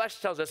our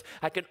flesh tells us,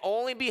 I can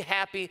only be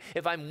happy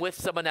if I'm with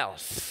someone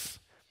else.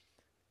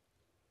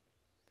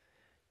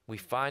 We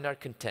find our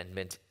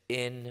contentment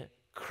in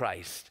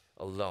Christ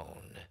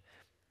alone,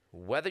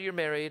 whether you're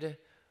married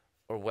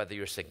or whether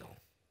you're single.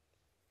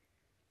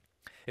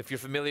 If you're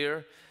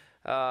familiar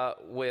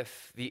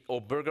with the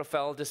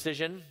Obergefell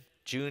decision,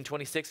 June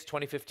 26,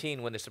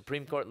 2015, when the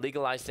Supreme Court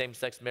legalized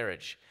same-sex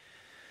marriage.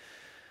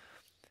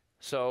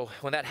 So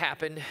when that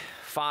happened,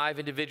 5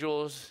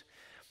 individuals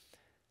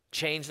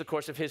changed the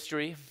course of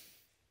history.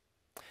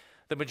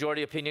 The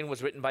majority opinion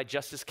was written by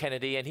Justice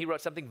Kennedy, and he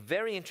wrote something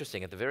very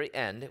interesting at the very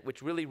end,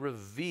 which really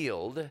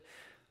revealed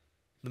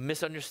the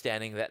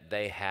misunderstanding that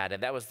they had,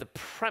 and that was the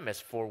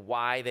premise for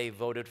why they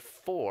voted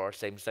for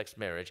same-sex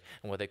marriage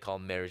and what they call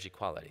marriage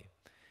equality.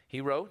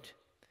 He wrote,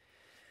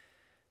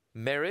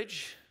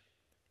 marriage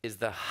is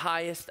the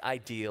highest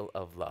ideal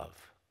of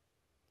love.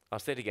 I'll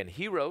say it again.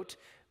 He wrote,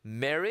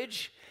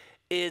 marriage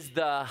is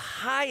the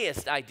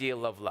highest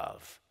ideal of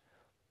love.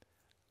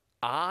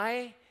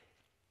 I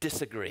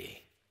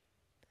disagree.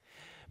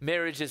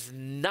 Marriage is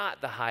not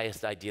the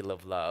highest ideal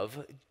of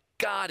love.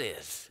 God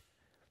is.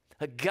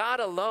 God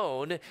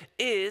alone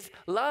is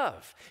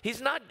love.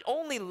 He's not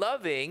only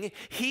loving,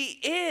 he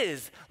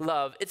is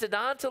love. It's an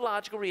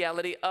ontological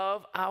reality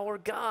of our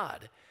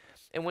God.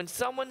 And when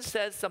someone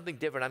says something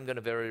different, I'm going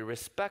to very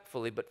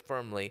respectfully but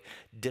firmly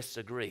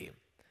disagree.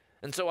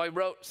 And so I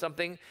wrote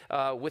something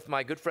with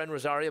my good friend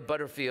Rosaria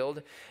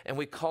Butterfield, and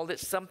we called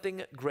it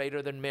Something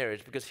Greater Than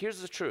Marriage, because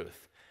here's the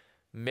truth.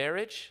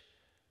 Marriage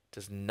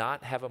does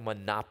not have a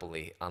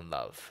monopoly on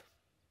love.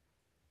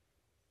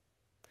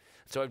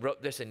 So I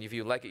wrote this, and if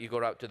you like it, you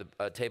go out to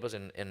the tables,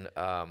 and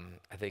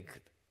I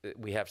think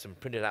we have some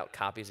printed out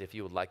copies if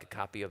you would like a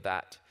copy of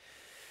that.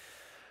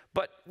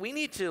 But we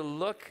need to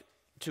look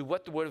to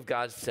what the Word of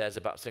God says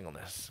about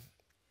singleness.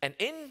 And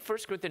in 1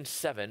 Corinthians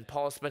 7,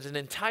 Paul spends an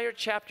entire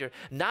chapter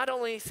not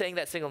only saying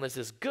that singleness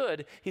is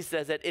good, he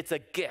says that it's a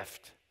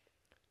gift,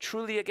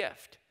 truly a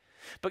gift.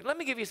 But let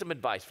me give you some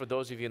advice for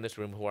those of you in this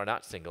room who are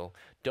not single.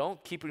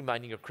 Don't keep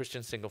reminding your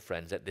Christian single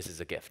friends that this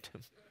is a gift.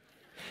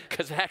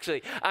 Because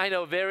actually, I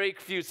know very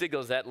few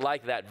singles that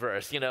like that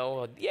verse.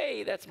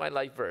 Yay, that's my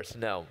life verse.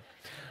 No.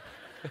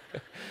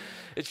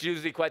 It's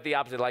usually quite the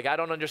opposite. Like, I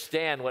don't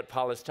understand what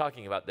Paul is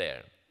talking about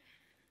there.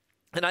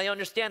 And I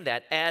understand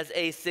that as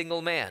a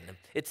single man.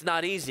 It's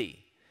not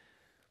easy.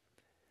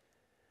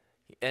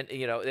 And,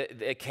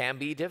 it can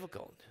be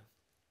difficult.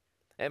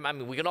 And I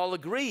mean, we can all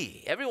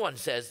agree. Everyone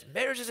says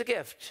marriage is a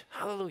gift.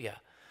 Hallelujah.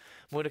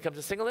 When it comes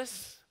to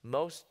singleness,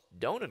 most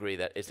don't agree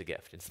that it's a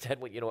gift. Instead,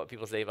 what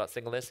people say about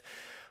singleness?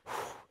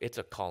 It's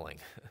a calling.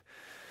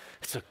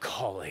 It's a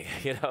calling,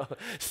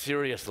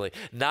 seriously.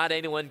 Not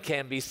anyone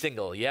can be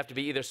single. You have to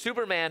be either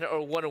Superman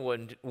or Wonder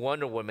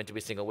Woman to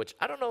be single, which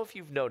I don't know if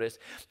you've noticed,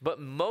 but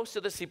most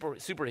of the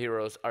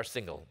superheroes are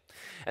single,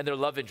 and their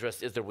love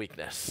interest is their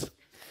weakness.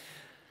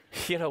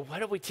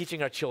 What are we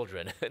teaching our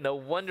children? No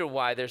wonder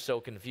why they're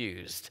so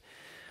confused.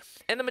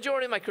 And the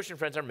majority of my Christian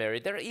friends are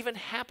married. They're even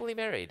happily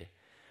married.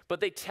 But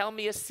they tell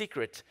me a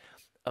secret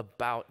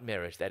about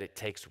marriage, that it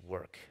takes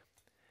work.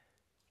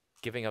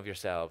 Giving of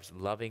yourselves,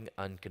 loving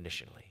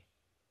unconditionally.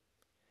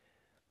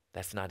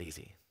 That's not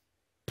easy.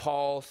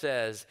 Paul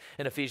says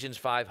in Ephesians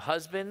 5,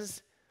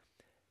 husbands,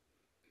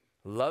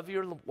 love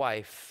your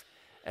wife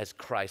as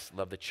Christ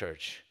loved the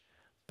church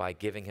by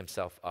giving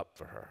himself up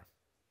for her.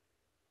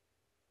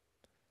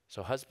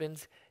 So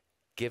husbands,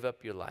 give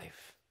up your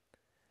life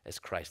as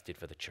Christ did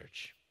for the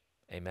church.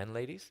 Amen,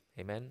 ladies?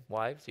 Amen,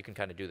 wives? You can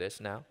kind of do this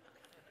now.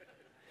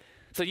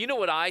 So you know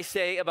what I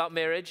say about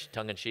marriage?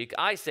 Tongue in cheek.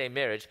 I say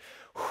marriage,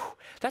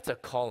 that's a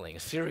calling,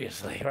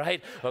 seriously,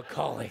 right? A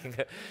calling.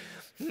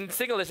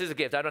 Singleness is a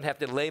gift. I don't have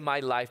to lay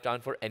my life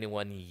down for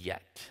anyone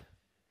yet.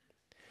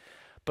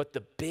 But the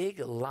big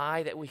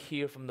lie that we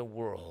hear from the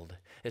world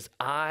is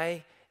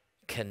I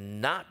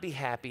cannot be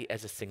happy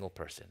as a single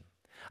person.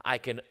 I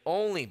can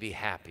only be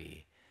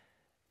happy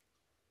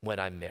when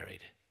I'm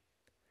married.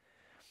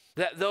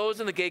 That those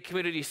in the gay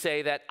community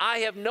say that I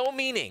have no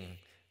meaning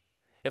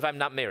if I'm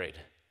not married.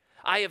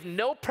 I have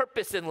no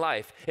purpose in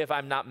life if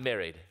I'm not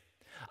married.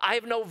 I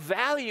have no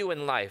value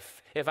in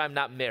life if I'm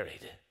not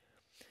married.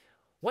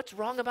 What's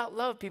wrong about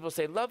love? People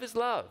say love is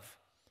love.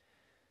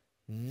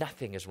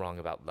 Nothing is wrong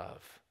about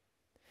love,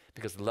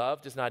 because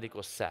love does not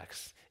equal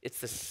sex. It's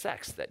the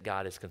sex that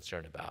God is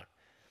concerned about.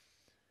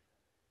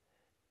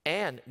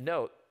 And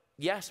note,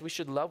 yes, we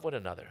should love one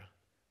another.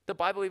 The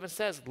Bible even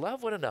says,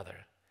 love one another.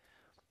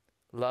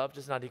 Love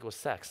does not equal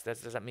sex.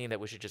 That doesn't mean that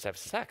we should just have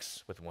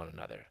sex with one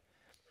another.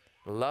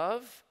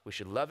 Love, we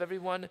should love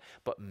everyone,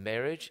 but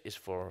marriage is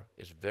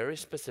very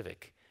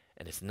specific,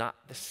 and it's not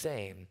the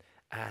same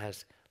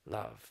as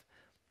love.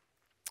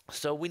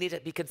 So we need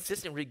to be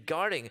consistent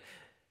regarding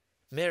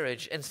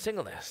marriage and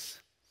singleness.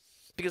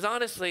 Because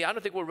honestly, I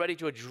don't think we're ready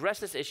to address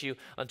this issue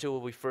until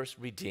we first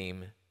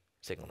redeem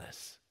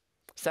singleness.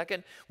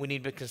 Second, we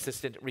need to be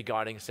consistent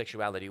regarding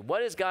sexuality.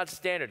 What is God's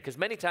standard? Because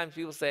many times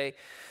people say,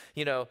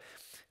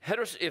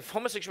 if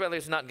homosexuality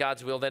is not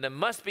God's will, then it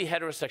must be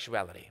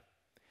heterosexuality.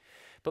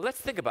 But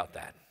let's think about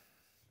that.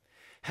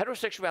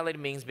 Heterosexuality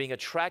means being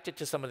attracted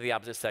to someone of the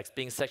opposite sex,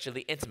 being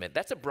sexually intimate.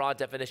 That's a broad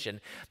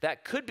definition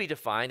that could be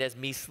defined as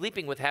me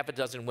sleeping with half a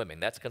dozen women.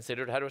 That's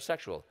considered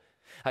heterosexual.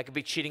 I could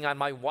be cheating on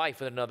my wife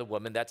with another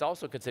woman. That's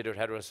also considered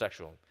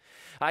heterosexual.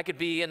 I could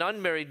be an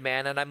unmarried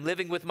man and I'm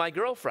living with my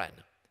girlfriend.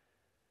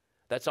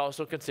 That's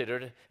also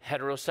considered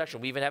heterosexual.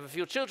 We even have a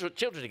few children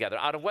together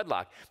out of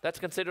wedlock. That's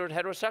considered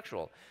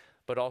heterosexual,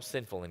 but all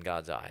sinful in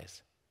God's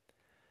eyes.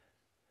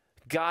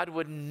 God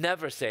would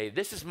never say,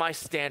 this is my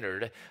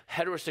standard,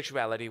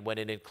 heterosexuality, when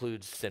it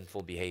includes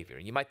sinful behavior.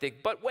 You might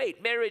think, but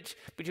wait, marriage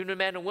between a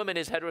man and woman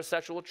is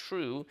heterosexual.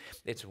 True,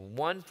 it's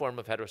one form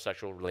of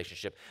heterosexual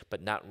relationship,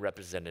 but not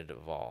representative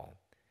of all.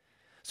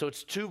 So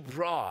it's too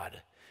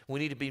broad. We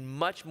need to be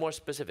much more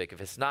specific.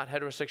 If it's not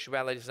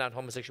heterosexuality, it's not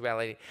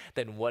homosexuality,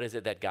 then what is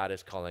it that God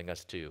is calling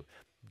us to?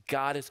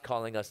 God is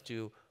calling us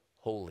to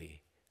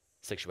holy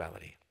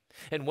sexuality.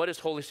 And what is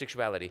holy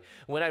sexuality?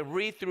 When I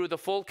read through the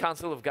full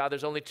counsel of God,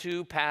 there's only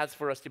two paths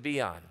for us to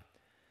be on.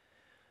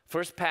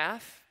 First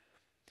path,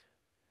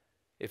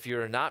 if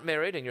you're not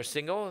married and you're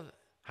single,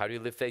 how do you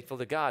live faithful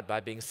to God? By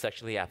being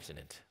sexually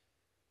abstinent.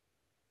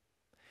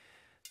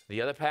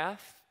 The other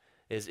path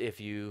is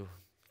if you're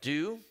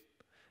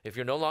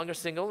no longer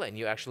single and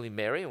you actually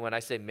marry, and when I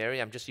say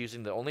marry, I'm just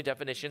using the only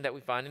definition that we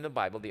find in the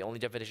Bible, the only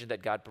definition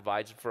that God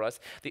provides for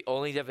us, the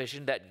only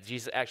definition that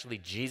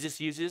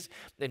Jesus uses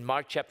in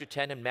Mark chapter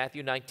 10 and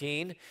Matthew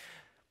 19,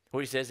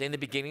 where he says, in the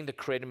beginning, the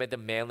Creator made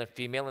them male and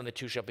female, and the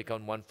two shall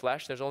become one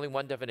flesh. There's only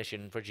one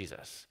definition for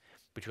Jesus,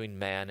 between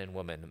man and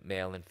woman,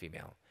 male and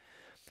female.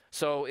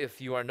 So if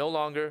you are no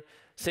longer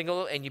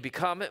single and you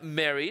become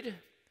married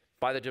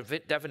by the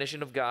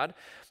definition of God,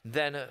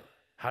 then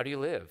how do you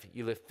live?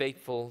 You live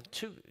faithful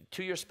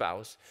to your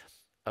spouse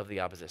of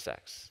the opposite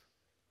sex.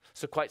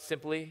 So quite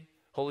simply,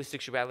 holy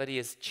sexuality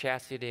is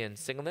chastity in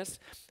singleness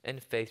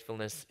and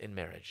faithfulness in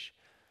marriage.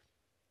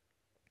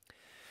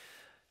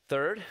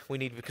 Third, we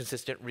need to be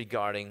consistent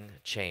regarding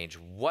change.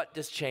 What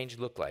does change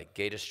look like?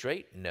 Gay to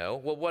straight? No.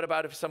 Well, what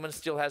about if someone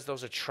still has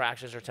those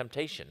attractions or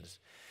temptations?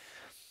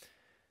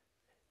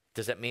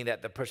 Does that mean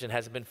that the person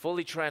hasn't been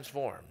fully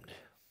transformed?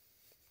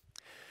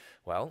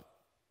 Well,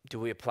 do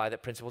we apply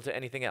that principle to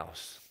anything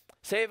else?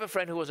 Say I have a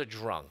friend who was a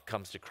drunk,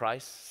 comes to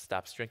Christ,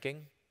 stops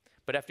drinking,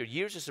 but after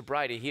years of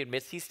sobriety, he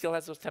admits he still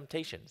has those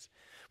temptations.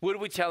 Would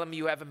we tell him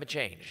you haven't been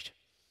changed?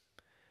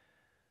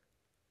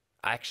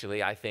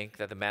 Actually, I think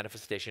that the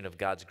manifestation of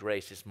God's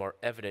grace is more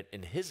evident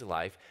in his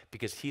life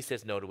because he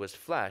says no to his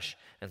flesh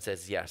and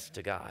says yes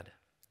to God.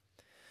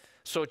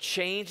 So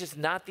change is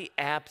not the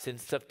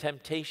absence of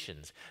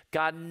temptations.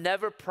 God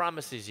never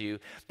promises you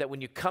that when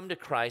you come to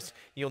Christ,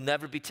 you'll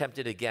never be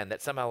tempted again,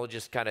 that somehow he'll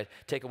just kind of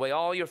take away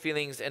all your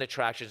feelings and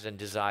attractions and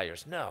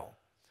desires. No.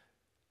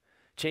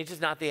 Change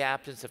is not the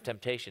absence of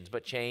temptations,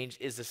 but change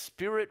is the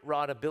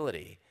spirit-wrought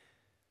ability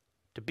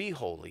to be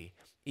holy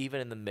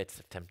even in the midst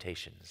of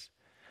temptations.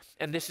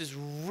 And this is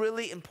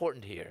really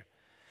important here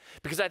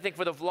because I think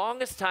for the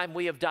longest time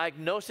we have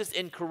diagnosed this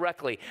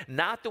incorrectly,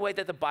 not the way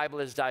that the Bible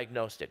has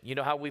diagnosed it. You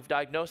know how we've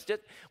diagnosed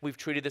it? We've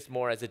treated this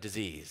more as a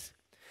disease,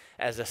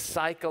 as a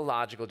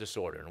psychological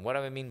disorder. And what do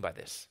I mean by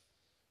this?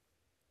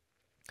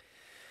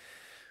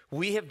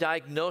 We have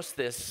diagnosed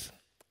this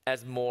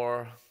as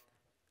more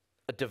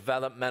a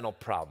developmental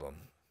problem,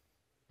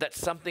 that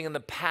something in the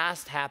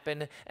past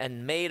happened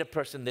and made a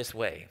person this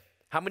way.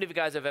 How many of you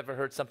guys have ever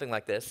heard something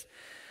like this?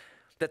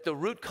 That the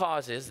root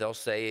causes, they'll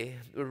say,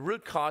 the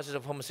root causes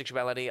of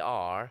homosexuality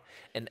are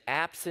an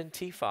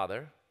absentee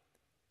father,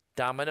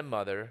 dominant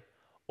mother,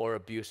 or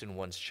abuse in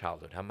one's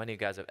childhood. How many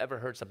of you guys have ever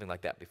heard something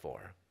like that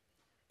before?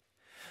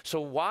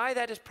 So why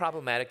that is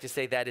problematic to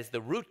say that is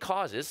the root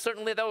causes,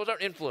 certainly those are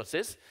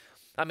influences.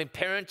 I mean,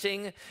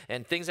 parenting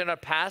and things in our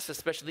past,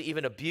 especially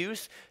even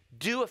abuse,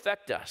 do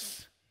affect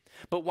us.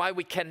 But why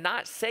we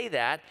cannot say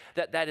that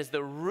is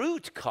the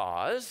root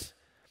cause,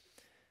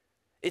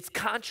 it's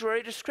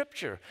contrary to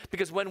Scripture.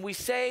 Because when we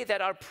say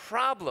that our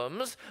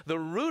problems, the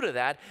root of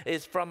that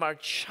is from our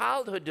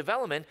childhood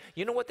development,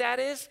 you know what that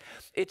is?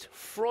 It's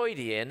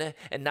Freudian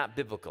and not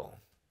biblical.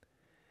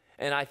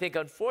 And I think,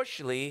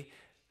 unfortunately,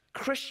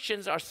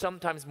 Christians are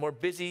sometimes more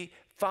busy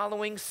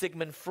following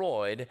Sigmund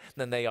Freud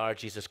than they are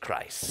Jesus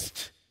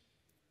Christ.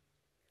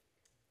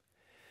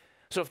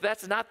 So if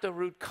that's not the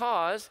root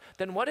cause,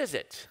 then what is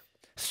it?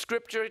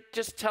 Scripture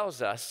just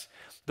tells us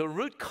the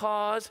root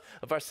cause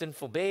of our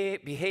sinful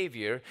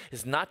behavior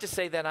is not to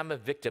say that I'm a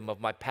victim of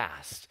my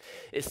past.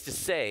 It's to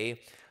say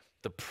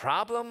the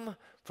problem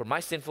for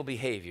my sinful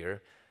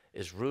behavior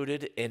is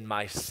rooted in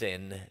my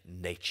sin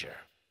nature.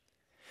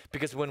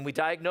 Because when we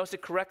diagnose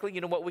it correctly,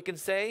 you know what we can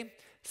say?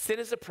 Sin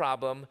is a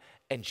problem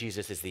and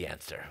Jesus is the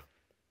answer.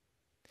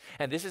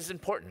 And this is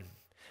important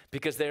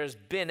because there's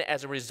been,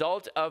 as a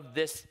result of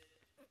this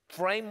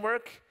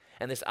framework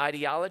and this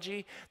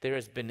ideology, there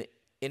has been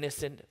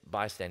innocent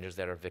bystanders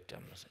that are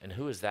victims. And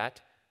who is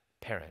that?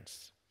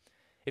 Parents.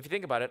 If you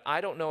think about it,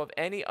 I don't know of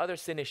any other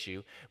sin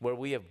issue where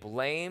we have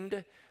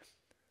blamed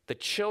the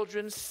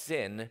children's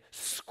sin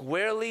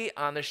squarely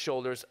on the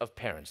shoulders of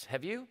parents.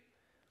 Have you?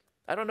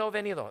 I don't know of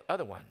any of the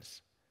other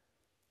ones.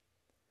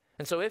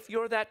 And so if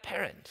you're that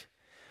parent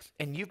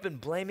and you've been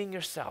blaming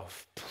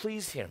yourself,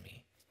 please hear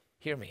me.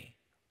 Hear me.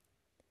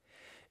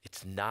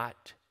 It's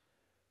not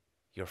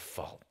your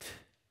fault.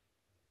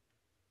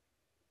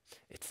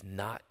 It's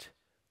not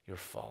your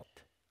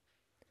fault.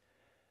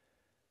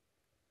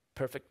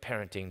 Perfect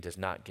parenting does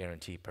not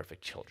guarantee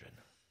perfect children.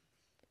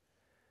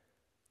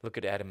 Look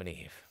at Adam and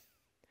Eve.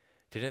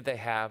 Didn't they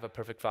have a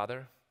perfect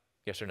father?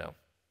 Yes or no?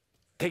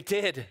 They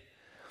did.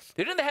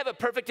 Didn't they have a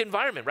perfect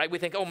environment, right? We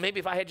think, oh, maybe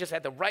if I had just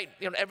had the right,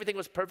 everything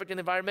was perfect in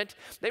the environment.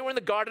 They were in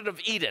the Garden of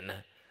Eden.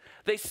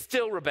 They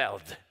still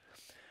rebelled.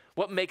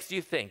 What makes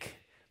you think,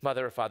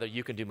 mother or father,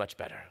 you can do much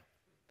better?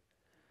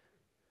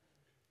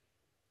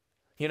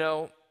 You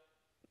know,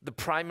 the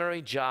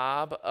primary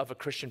job of a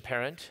Christian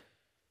parent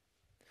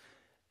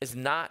is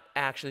not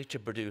actually to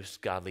produce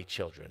godly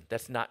children.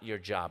 That's not your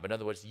job. In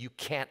other words, you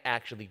can't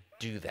actually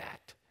do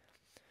that.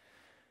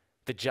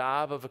 The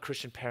job of a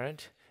Christian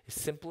parent is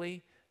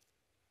simply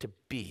to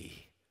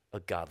be a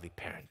godly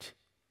parent.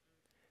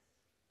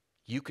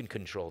 You can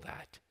control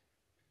that.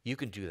 You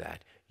can do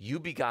that. You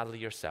be godly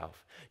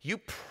yourself. You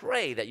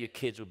pray that your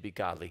kids would be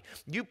godly.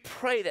 You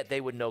pray that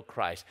they would know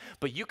Christ.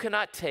 But you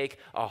cannot take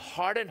a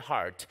hardened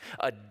heart,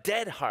 a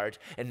dead heart,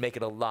 and make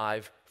it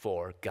alive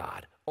for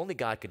God. Only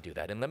God can do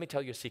that. And let me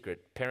tell you a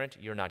secret. Parent,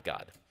 you're not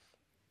God.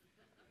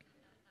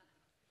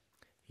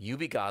 You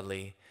be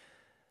godly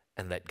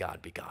and let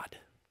God be God.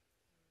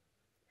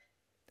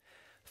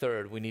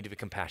 Third, we need to be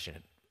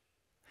compassionate.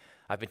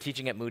 I've been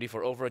teaching at Moody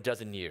for over a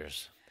dozen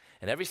years.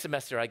 And every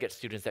semester I get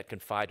students that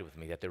confide with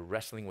me that they're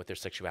wrestling with their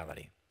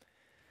sexuality.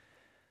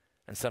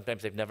 And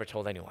sometimes they've never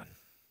told anyone.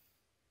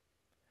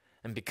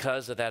 And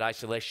because of that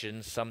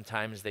isolation,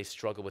 sometimes they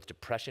struggle with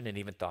depression and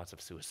even thoughts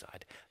of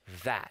suicide.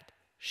 That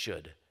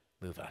should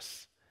move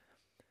us.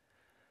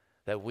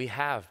 that we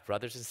have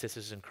brothers and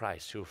sisters in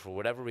Christ who, for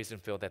whatever reason,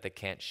 feel that they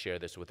can't share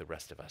this with the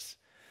rest of us.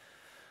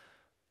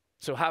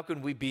 So how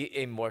can we be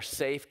a more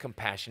safe,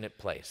 compassionate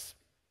place?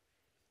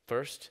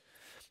 First,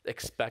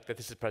 expect that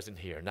this is present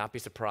here. Not be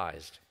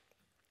surprised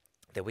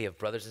that we have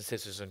brothers and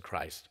sisters in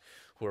Christ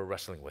who are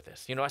wrestling with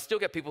this. I still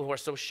get people who are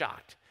so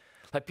shocked.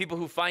 Like people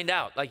who find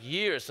out, like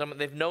years,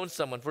 they've known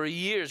someone for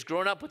years,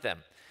 grown up with them.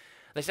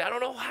 They say, I don't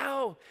know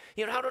how,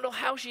 I don't know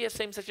how she has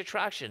same-sex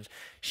attractions.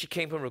 She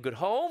came from a good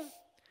home.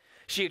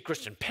 She had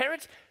Christian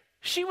parents.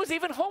 She was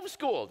even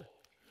homeschooled.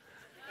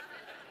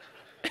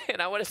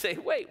 And I want to say,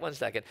 wait 1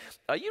 second.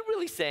 Are you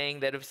really saying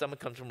that if someone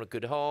comes from a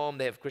good home,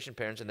 they have Christian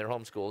parents and they're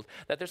homeschooled,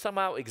 that they're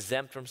somehow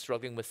exempt from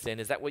struggling with sin?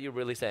 Is that what you're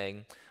really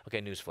saying?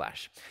 Okay,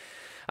 newsflash.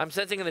 I'm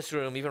sensing in this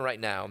room, even right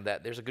now,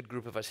 that there's a good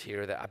group of us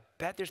here that I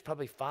bet there's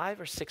probably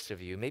 5 or 6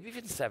 of you, maybe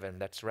even 7,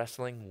 that's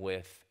wrestling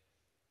with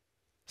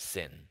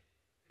sin.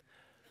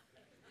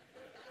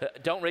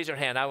 Don't raise your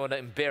hand. I want to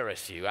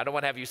embarrass you. I don't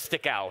want to have you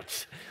stick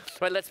out.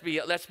 Right, let's be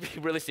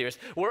really serious.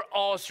 We're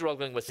all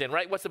struggling with sin,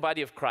 right? What's the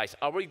body of Christ?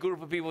 Are we a group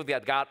of people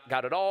that got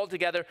it all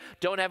together,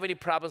 don't have any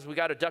problems, we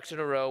got our ducks in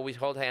a row, we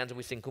hold hands and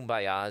we sing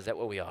kumbaya? Is that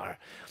what we are?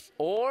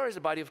 Or is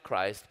the body of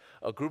Christ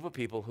a group of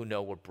people who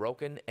know we're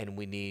broken and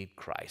we need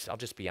Christ? I'll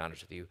just be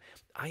honest with you.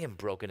 I am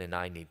broken and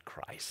I need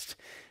Christ.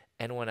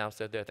 Anyone else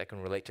out there that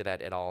can relate to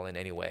that at all in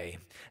any way?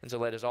 And so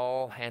let us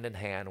all hand in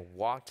hand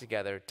walk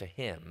together to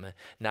him,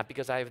 not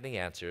because I have the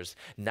answers,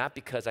 not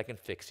because I can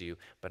fix you,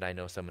 but I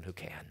know someone who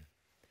can.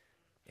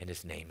 And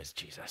his name is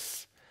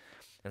Jesus.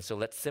 And so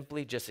let's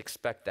simply just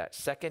expect that.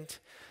 Second,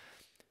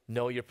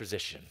 know your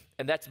position.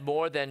 And that's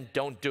more than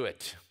don't do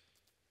it.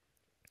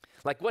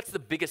 Like, what's the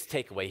biggest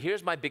takeaway?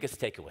 Here's my biggest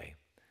takeaway.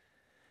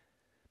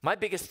 My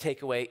biggest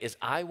takeaway is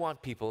I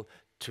want people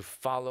to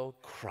follow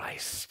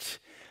Christ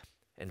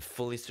and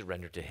fully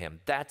surrender to him.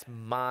 That's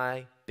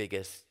my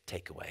biggest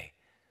takeaway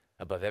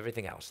above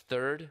everything else.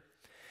 Third,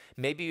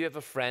 maybe you have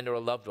a friend or a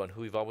loved one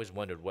who you've always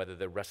wondered whether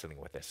they're wrestling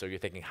with this. So you're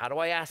thinking, how do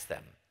I ask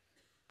them?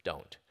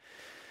 Don't.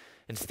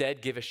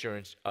 Instead, give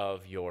assurance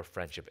of your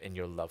friendship and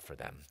your love for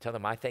them. Tell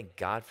them, I thank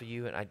God for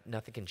you, and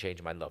nothing can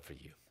change my love for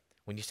you.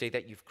 When you say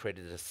that, you've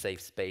created a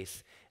safe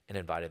space and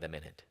invited them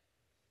in it.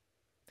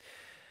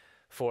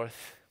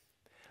 Fourth,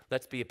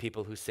 let's be a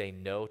people who say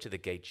no to the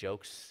gay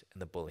jokes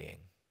and the bullying.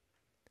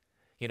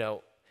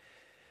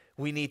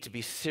 We need to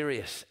be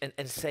serious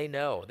and say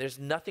no. There's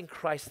nothing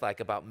Christ-like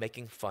about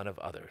making fun of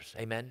others.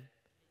 Amen?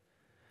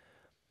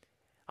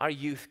 Our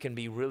youth can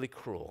be really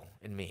cruel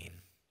and mean.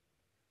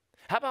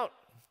 How about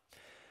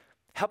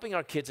helping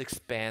our kids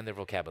expand their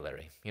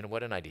vocabulary?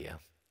 What an idea.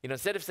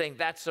 Instead of saying,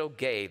 that's so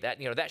gay,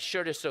 that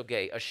shirt is so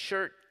gay, a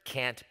shirt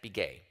can't be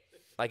gay.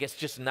 Like, it's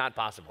just not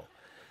possible.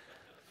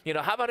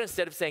 How about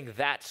instead of saying,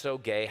 that's so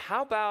gay,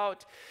 how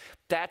about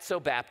that's so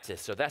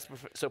Baptist, or that's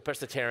so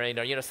Presbyterian,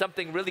 or,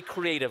 something really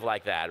creative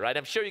like that, right?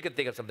 I'm sure you can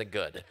think of something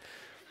good.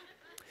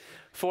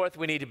 Fourth,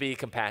 we need to be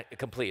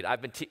complete.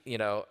 I've been,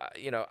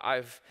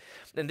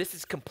 and this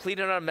is complete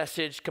in our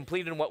message,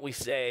 complete in what we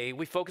say.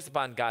 We focus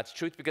upon God's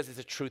truth because it's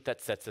a truth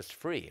that sets us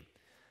free.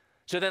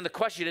 So then the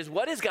question is,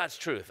 what is God's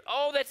truth?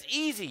 Oh, that's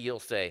easy, you'll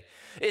say.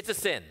 It's a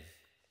sin.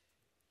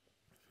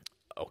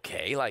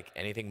 Okay, like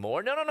anything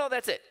more? No,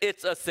 that's it.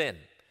 It's a sin.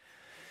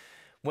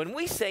 When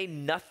we say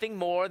nothing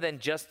more than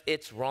just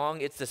it's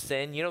wrong, it's a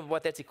sin, you know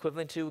what that's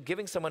equivalent to?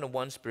 Giving someone a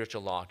one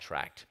spiritual law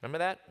tract. Remember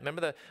that?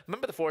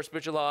 Remember the 4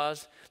 spiritual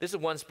laws? This is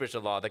one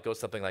spiritual law that goes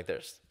something like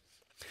this.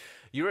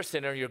 You're a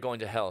sinner, you're going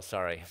to hell,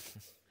 sorry.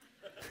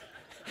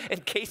 In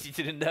case you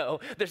didn't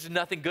know, there's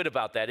nothing good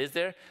about that, is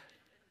there?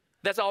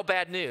 That's all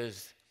bad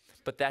news.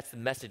 But that's the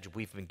message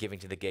we've been giving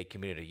to the gay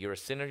community. You're a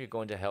sinner, you're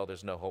going to hell,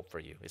 there's no hope for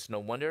you. It's no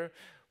wonder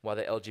why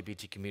the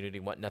LGBT community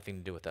want nothing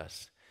to do with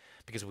us.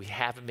 Because we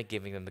haven't been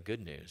giving them the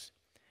good news.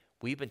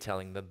 We've been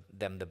telling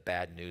them the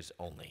bad news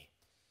only.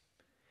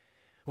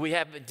 We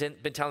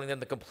haven't been telling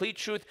them the complete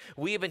truth.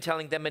 We have been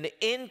telling them an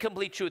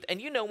incomplete truth.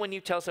 And when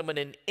you tell someone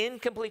an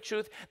incomplete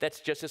truth, that's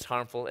just as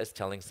harmful as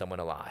telling someone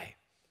a lie.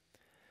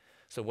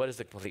 So what is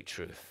the complete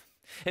truth?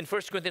 In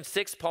 1 Corinthians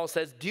 6, Paul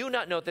says, do you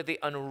not know that the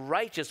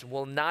unrighteous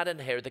will not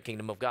inherit the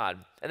kingdom of God?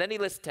 And then he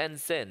lists 10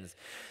 sins.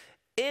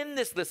 In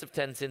this list of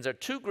 10 sins are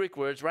 2 Greek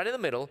words right in the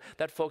middle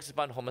that focus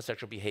upon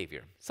homosexual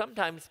behavior.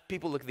 Sometimes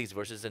people look at these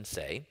verses and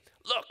say,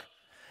 look,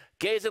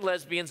 gays and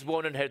lesbians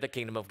won't inherit the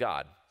kingdom of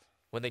God.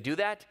 When they do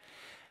that,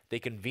 they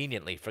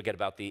conveniently forget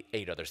about the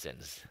 8 other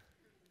sins.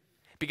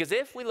 Because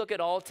if we look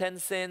at all 10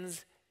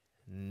 sins,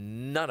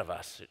 none of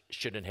us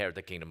should inherit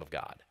the kingdom of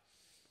God.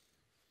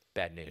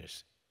 Bad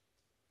news.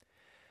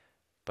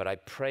 But I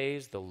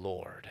praise the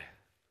Lord.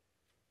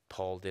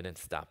 Paul didn't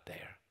stop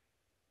there.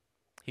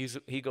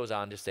 He goes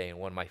on to say in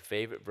one of my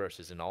favorite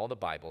verses in all the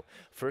Bible,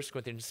 1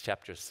 Corinthians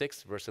chapter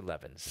 6, verse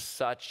 11,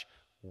 such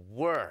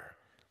were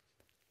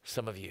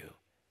some of you.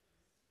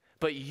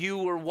 But you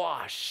were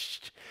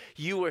washed,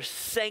 you were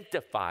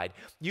sanctified,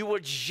 you were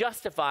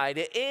justified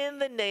in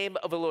the name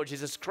of the Lord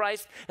Jesus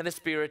Christ and the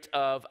Spirit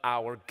of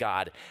our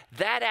God.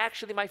 That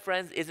actually, my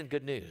friends, isn't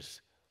good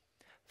news.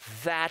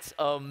 That's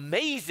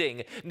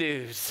amazing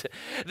news.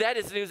 That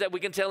is news that we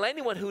can tell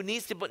anyone who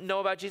needs to know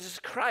about Jesus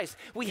Christ.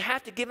 We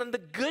have to give them the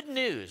good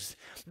news,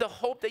 the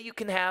hope that you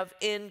can have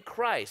in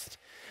Christ.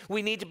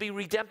 We need to be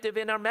redemptive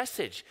in our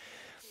message.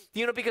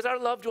 Because our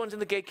loved ones in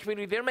the gay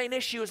community, their main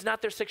issue is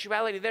not their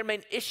sexuality. Their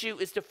main issue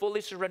is to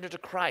fully surrender to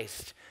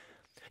Christ.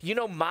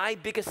 My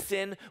biggest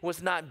sin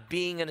was not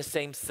being in a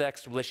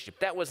same-sex relationship.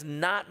 That was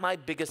not my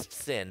biggest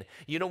sin.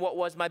 You know what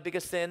was my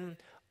biggest sin?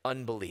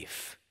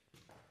 Unbelief.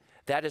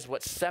 That is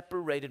what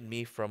separated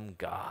me from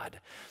God.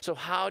 So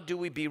how do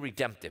we be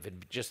redemptive?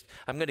 And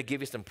I'm going to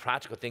give you some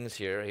practical things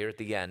here at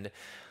the end.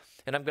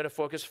 And I'm going to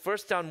focus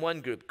first on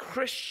one group,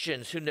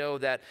 Christians who know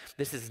that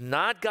this is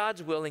not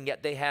God's will and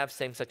yet they have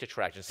same-sex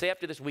attraction. Say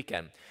after this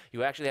weekend,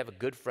 you actually have a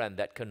good friend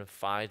that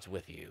confides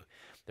with you.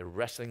 They're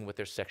wrestling with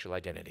their sexual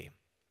identity,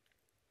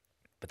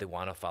 but they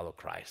want to follow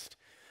Christ.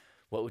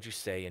 What would you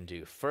say and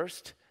do?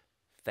 First,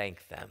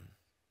 thank them.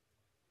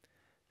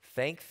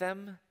 Thank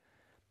them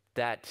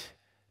that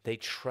they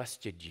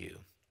trusted you.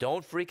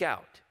 Don't freak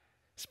out.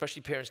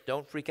 Especially parents,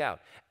 don't freak out.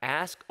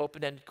 Ask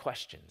open-ended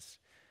questions.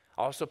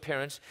 Also,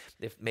 parents,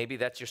 if maybe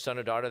that's your son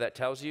or daughter that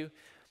tells you,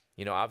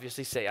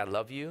 obviously say, I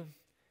love you.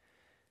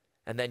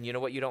 And then you know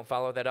what you don't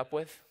follow that up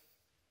with?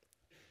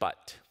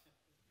 But.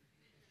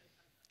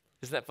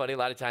 Isn't that funny? A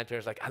lot of times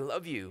parents are like, I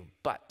love you,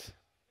 but.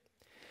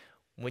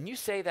 When you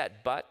say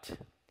that but,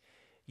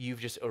 you've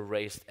just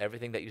erased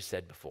everything that you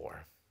said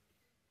before.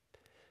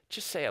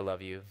 Just say I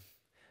love you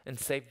and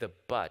save the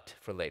but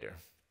for later.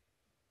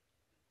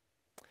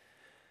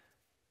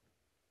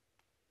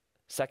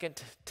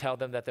 Second, tell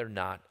them that they're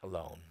not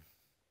alone.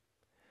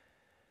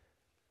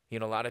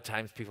 A lot of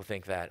times people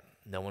think that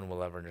no one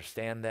will ever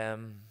understand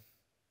them.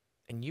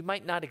 And you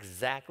might not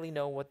exactly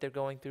know what they're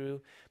going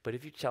through, but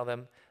if you tell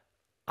them,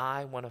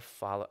 I want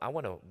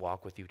to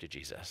walk with you to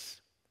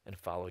Jesus and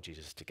follow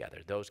Jesus together.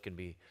 Those can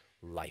be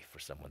life for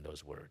someone,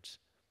 those words.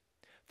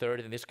 Third,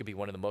 and this could be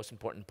one of the most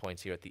important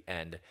points here at the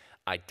end,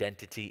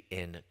 identity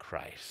in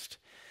Christ.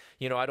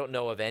 I don't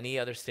know of any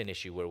other sin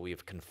issue where we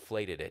have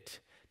conflated it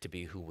to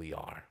be who we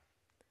are.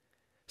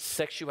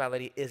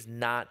 Sexuality is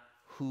not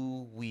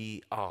who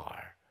we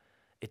are.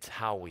 It's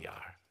how we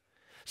are.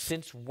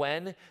 Since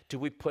when do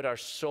we put our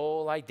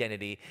sole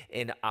identity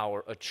in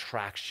our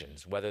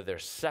attractions, whether they're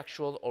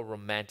sexual or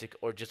romantic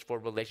or just for a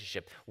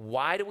relationship?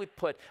 Why do we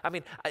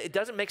it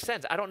doesn't make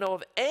sense. I don't know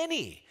of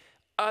any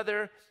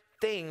other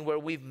thing where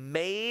we've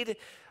made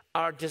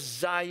our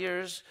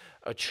desires,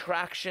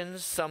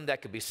 attractions, some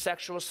that could be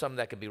sexual, some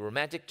that could be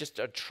romantic, just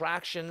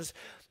attractions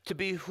to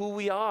be who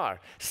we are.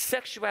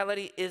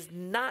 Sexuality is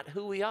not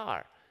who we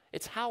are.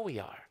 It's how we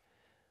are.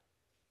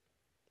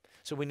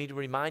 So we need to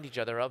remind each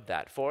other of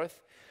that.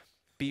 Fourth,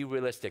 be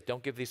realistic.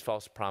 Don't give these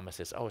false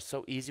promises. Oh, it's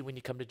so easy when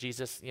you come to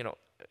Jesus.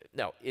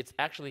 No, it's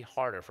actually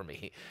harder for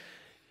me.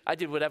 I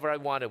did whatever I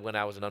wanted when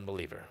I was an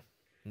unbeliever.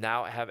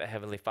 Now I have a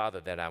heavenly Father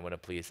that I want to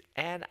please,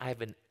 and I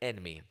have an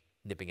enemy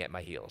nipping at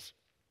my heels.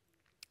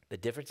 The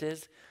difference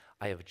is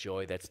I have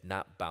joy that's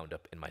not bound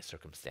up in my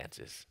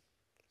circumstances.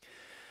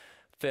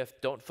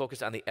 Fifth, don't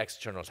focus on the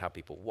externals, how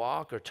people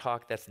walk or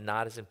talk. That's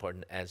not as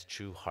important as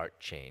true heart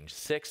change.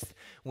 Sixth,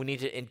 we need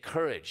to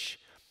encourage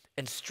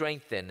and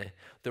strengthen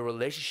the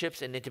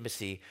relationships and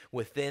intimacy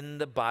within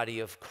the body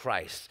of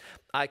Christ.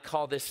 I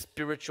call this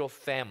spiritual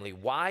family.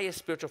 Why is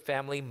spiritual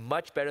family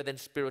much better than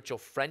spiritual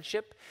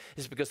friendship?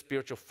 It's because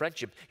spiritual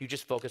friendship, you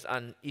just focus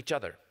on each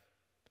other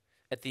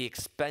at the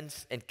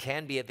expense and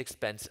can be at the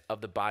expense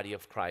of the body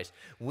of Christ.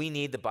 We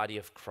need the body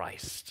of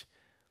Christ.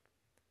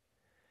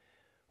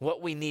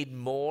 What we need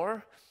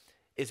more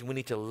is we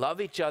need to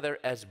love each other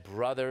as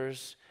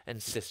brothers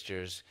and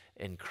sisters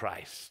in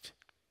Christ.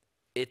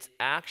 It's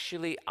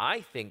actually,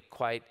 I think,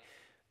 quite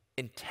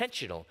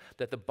intentional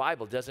that the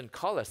Bible doesn't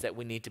call us that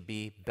we need to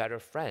be better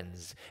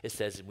friends. It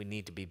says we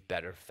need to be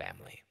better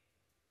family.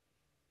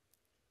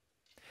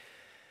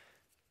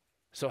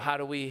 So how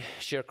do we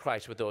share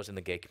Christ with those in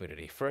the gay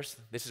community? First,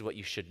 this is what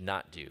you should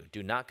not do.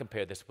 Do not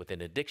compare this with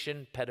an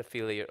addiction,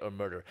 pedophilia, or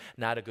murder.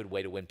 Not a good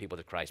way to win people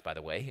to Christ, by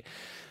the way.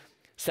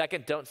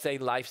 Second, don't say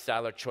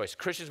lifestyle or choice.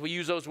 Christians, we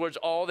use those words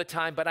all the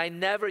time, but I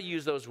never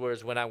used those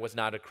words when I was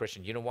not a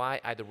Christian. You know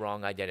why? I had the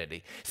wrong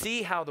identity.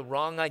 See how the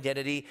wrong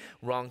identity,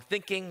 wrong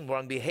thinking,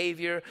 wrong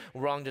behavior,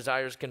 wrong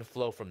desires can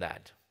flow from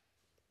that.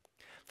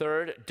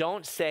 Third,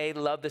 don't say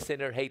love the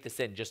sinner, hate the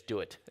sin. Just do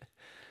it.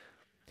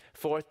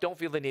 Fourth, don't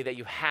feel the need that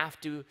you have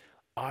to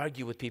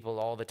argue with people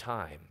all the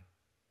time.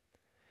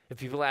 If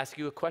people ask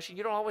you a question,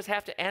 you don't always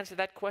have to answer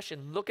that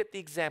question. Look at the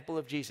example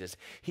of Jesus.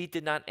 He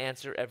did not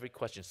answer every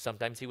question.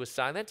 Sometimes he was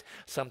silent.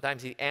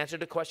 Sometimes he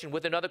answered a question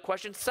with another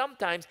question.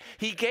 Sometimes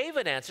he gave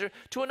an answer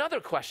to another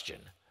question.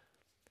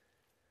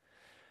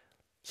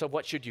 So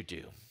what should you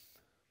do?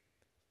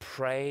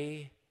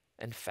 Pray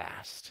and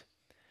fast.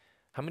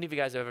 How many of you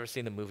guys have ever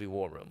seen the movie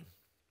War Room?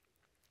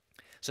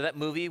 So that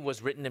movie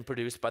was written and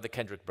produced by the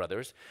Kendrick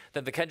brothers.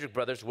 Then the Kendrick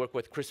brothers worked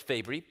with Chris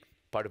Fabry,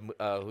 part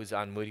of who's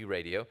on Moody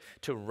Radio,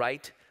 to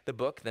write the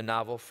book, the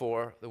novel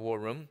for the War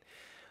Room.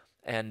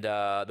 And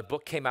the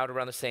book came out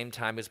around the same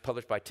time. It was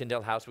published by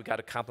Tyndale House. We got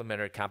a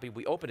complimentary copy.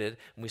 We opened it,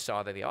 and we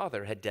saw that the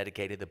author had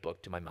dedicated the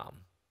book to my mom.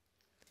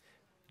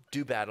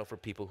 Do battle for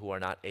people who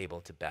are not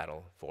able to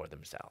battle for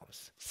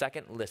themselves.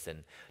 Second,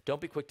 listen. Don't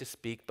be quick to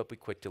speak, but be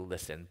quick to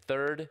listen.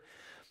 Third,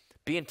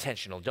 be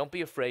intentional. Don't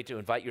be afraid to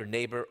invite your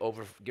neighbor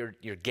over,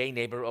 your gay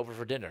neighbor over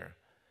for dinner.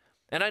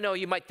 And I know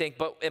you might think,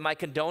 but am I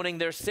condoning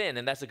their sin?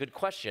 And that's a good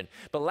question.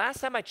 But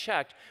last time I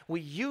checked, we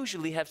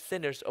usually have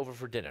sinners over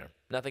for dinner.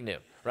 Nothing new,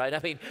 right? I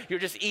mean, you're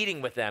just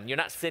eating with them. You're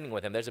not sinning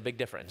with them. There's a big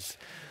difference.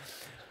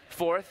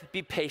 Fourth,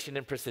 be patient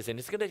and persistent.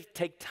 It's going to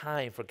take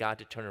time for God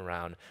to turn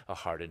around a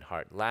hardened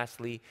heart.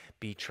 Lastly,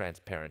 be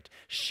transparent.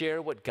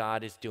 Share what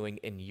God is doing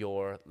in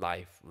your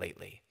life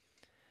lately.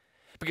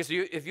 Because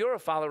if you're a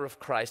follower of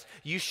Christ,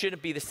 you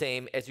shouldn't be the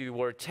same as you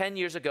were 10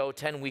 years ago,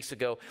 10 weeks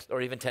ago,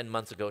 or even 10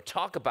 months ago.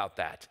 Talk about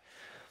that.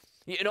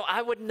 You know,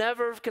 I would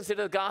never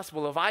consider the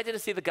gospel if I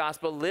didn't see the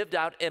gospel lived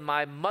out in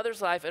my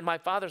mother's life and my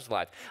father's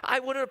life. I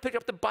wouldn't have picked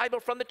up the Bible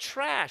from the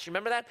trash.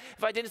 Remember that?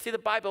 If I didn't see the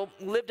Bible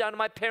lived out in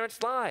my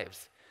parents'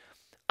 lives.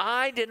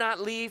 I did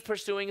not leave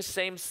pursuing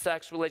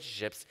same-sex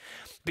relationships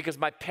because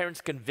my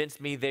parents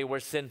convinced me they were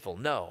sinful.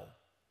 No,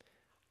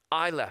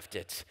 I left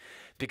it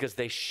because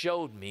they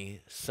showed me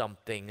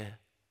something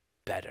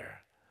better.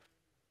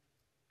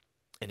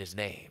 And his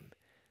name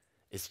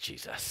is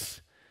Jesus.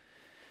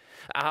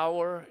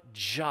 Our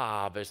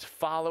job as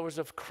followers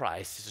of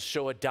Christ is to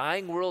show a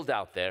dying world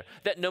out there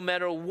that no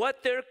matter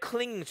what they're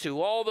clinging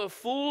to, all the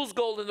fool's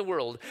gold in the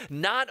world,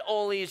 not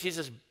only is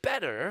Jesus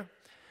better,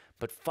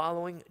 but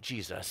following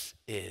Jesus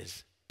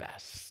is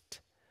best.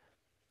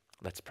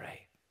 Let's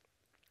pray.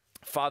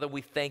 Father,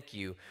 we thank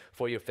you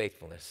for your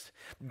faithfulness.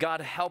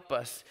 God, help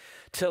us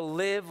to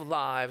live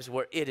lives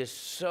where it is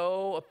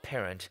so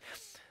apparent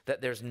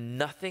that there's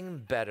nothing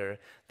better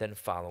than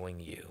following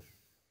you.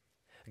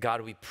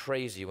 God, we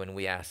praise you and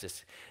we ask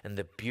this in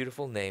the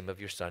beautiful name of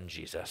your Son,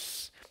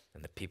 Jesus.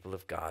 And the people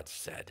of God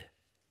said,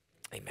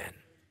 amen.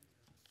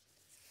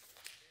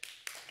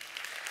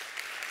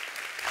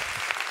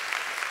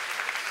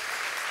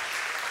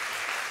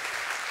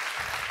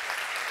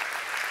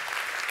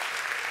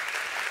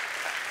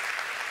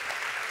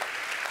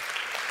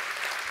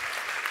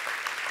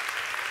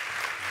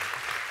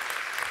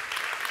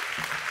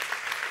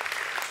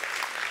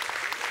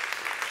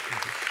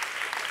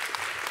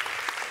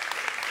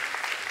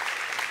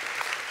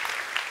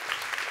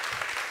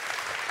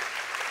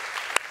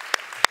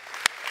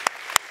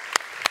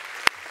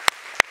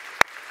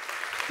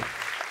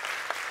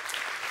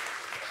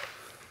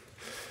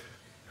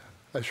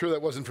 I'm sure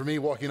that wasn't for me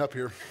walking up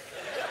here.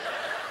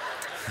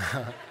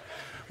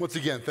 Once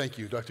again, thank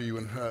you, Dr.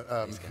 Yuan.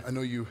 I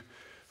know you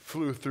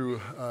flew through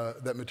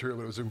that material,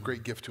 but it was a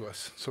great gift to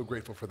us. So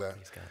grateful for that.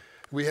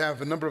 We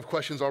have a number of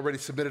questions already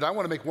submitted. I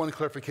want to make one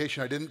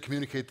clarification. I didn't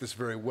communicate this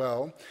very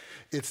well.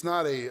 It's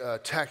not a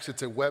text,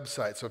 it's a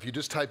website. So if you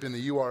just type in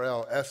the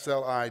URL,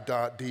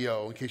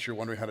 sli.do, in case you're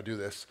wondering how to do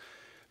this,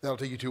 that'll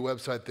take you to a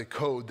website. The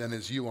code then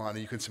is Yuan, and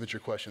you can submit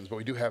your questions. But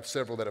we do have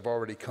several that have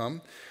already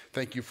come.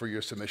 Thank you for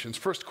your submissions.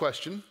 First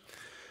question,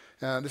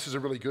 this is a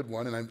really good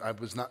one, and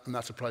I'm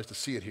not surprised to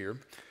see it here.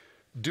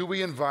 Do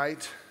we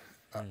invite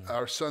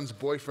our son's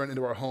boyfriend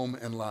into our home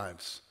and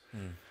lives?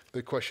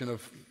 The question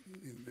of,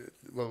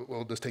 well,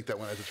 we'll just take that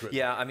one as it's written.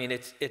 Yeah, I mean,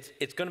 it's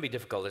going to be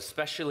difficult,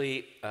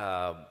 especially,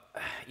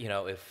 you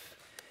know, if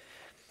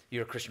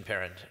you're a Christian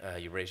parent,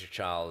 you raise your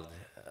child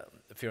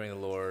fearing the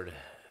Lord,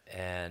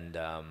 and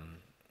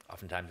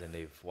oftentimes then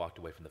they've walked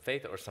away from the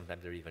faith, or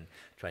sometimes they're even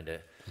trying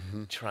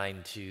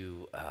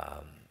to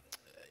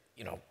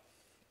you know,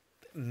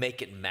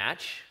 make it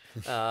match.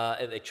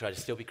 They try to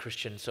still be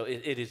Christian, so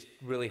it is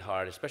really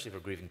hard, especially for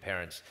grieving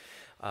parents.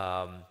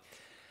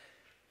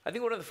 I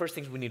think one of the first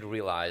things we need to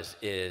realize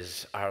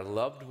is our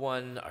loved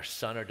one, our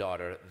son or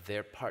daughter,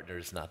 their partner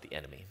is not the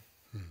enemy.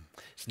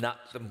 It's not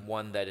the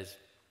one that is,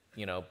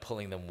 you know,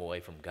 pulling them away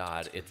from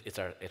God. It's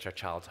our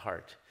child's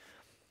heart.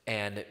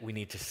 And we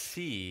need to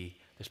see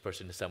this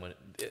person as someone,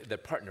 their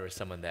partner is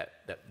someone that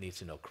needs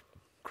to know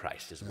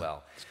Christ as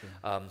well.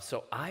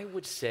 So I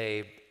would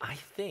say, I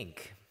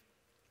think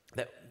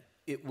that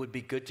it would be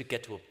good to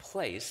get to a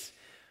place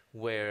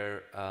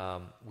where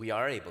we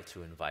are able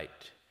to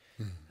invite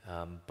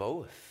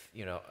both,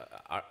 you know,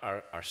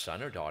 our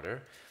son or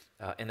daughter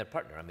and their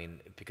partner. I mean,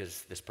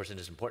 because this person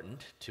is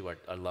important to our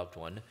loved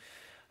one.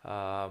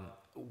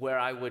 Where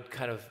I would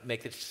kind of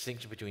make the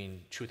distinction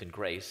between truth and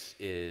grace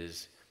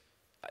is,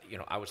 you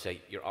know, I would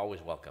say you're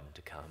always welcome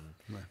to come,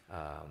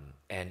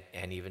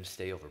 and even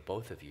stay over.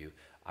 Both of you,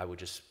 I would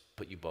just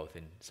put you both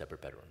in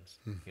separate bedrooms,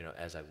 you know,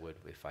 as I would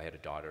if I had a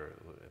daughter,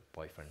 a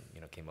boyfriend, you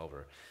know, came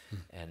over,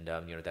 and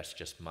you know, that's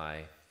just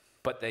my.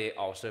 But they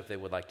also, if they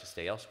would like to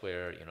stay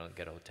elsewhere, you know,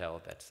 get a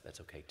hotel,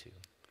 that's okay too.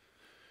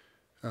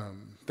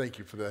 Thank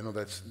you for that.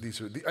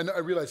 I know I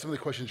realize some of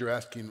the questions you're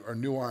asking are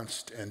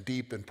nuanced and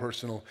deep and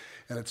personal,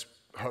 and it's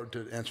hard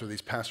to answer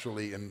these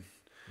pastorally in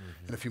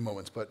a few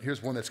moments. But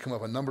here's one that's come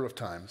up a number of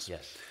times.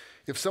 Yes.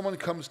 If someone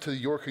comes to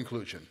your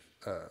conclusion,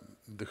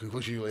 the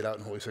conclusion you laid out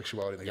in Holy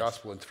Sexuality and the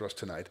gospel and for us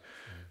tonight,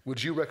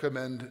 Would you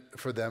recommend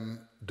for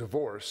them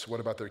divorce? What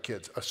about their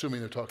kids? Assuming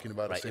they're talking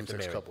about a Right, if they're same-sex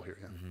married. couple here.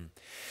 Yeah.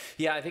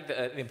 Yeah, I think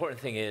the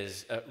important thing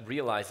is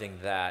realizing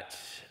that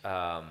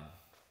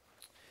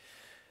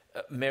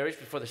marriage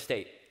before the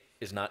state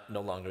is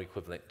no longer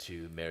equivalent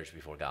to marriage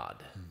before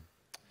God.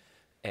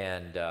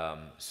 And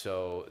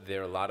so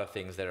there are a lot of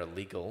things that are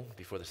legal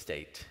before the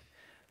state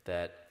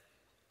that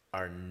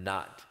are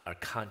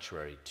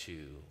contrary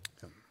to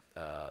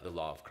the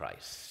law of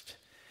Christ.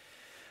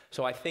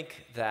 So I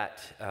think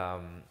that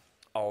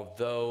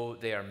although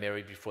they are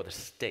married before the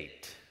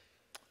state,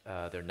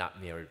 they're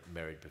not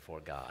married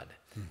before God.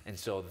 And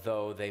so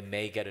though they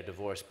may get a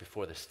divorce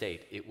before the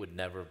state, it would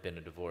never have been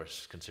a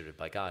divorce considered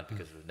by God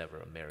because it was never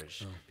a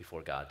marriage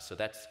before God. So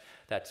that's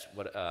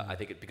what I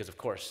think, because of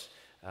course,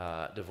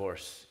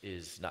 divorce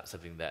is not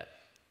something that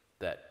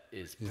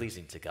is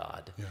pleasing to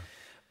God. Yeah.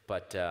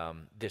 But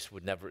this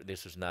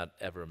was not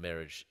ever a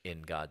marriage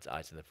in God's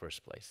eyes in the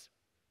first place.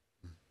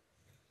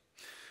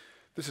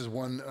 This is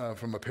one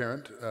from a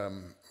parent,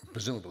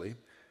 presumably.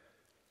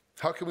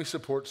 How can we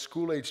support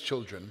school-age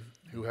children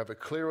who have a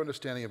clear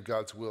understanding of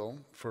God's will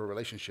for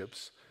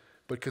relationships,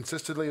 but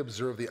consistently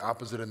observe the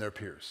opposite in their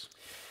peers?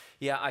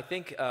 Yeah, I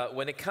think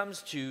when it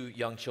comes to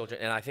young children,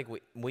 and I think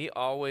we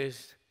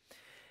always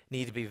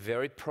need to be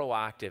very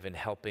proactive in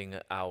helping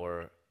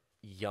our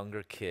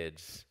younger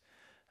kids.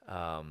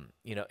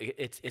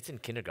 It's in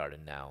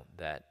kindergarten now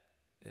that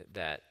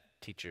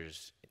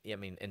teachers,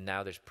 and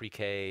now there's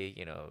pre-K,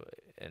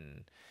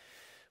 and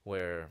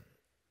where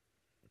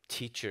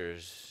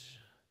teachers,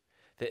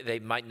 they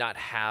might not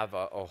have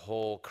a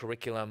whole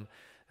curriculum,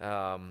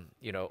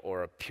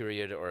 or a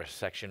period or a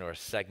section or a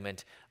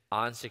segment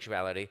on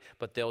sexuality,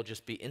 but they'll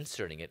just be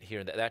inserting it here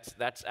and there.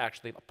 That's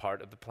actually a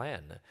part of the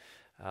plan,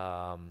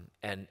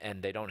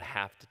 and they don't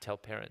have to tell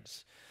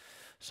parents.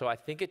 So I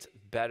think it's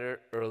better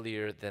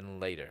earlier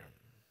than later.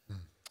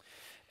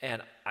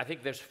 And I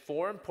think there's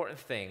 4 important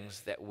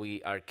things that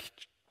our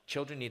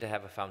children need to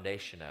have a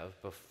foundation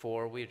of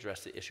before we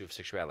address the issue of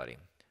sexuality.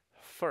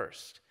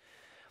 First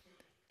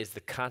is the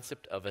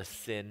concept of a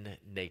sin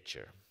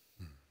nature.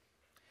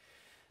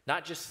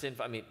 Not just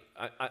sinful.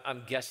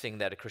 I'm guessing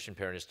that a Christian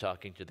parent is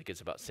talking to the kids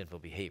about sinful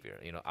behavior.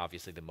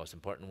 Obviously the most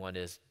important one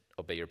is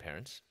obey your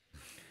parents.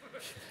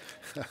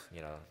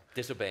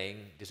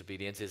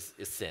 Disobedience is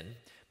sin.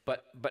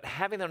 But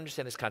having them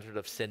understand this concept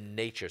of sin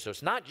nature. So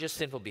it's not just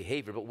sinful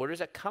behavior, but where does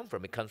that come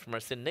from? It comes from our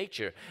sin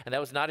nature, and that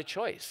was not a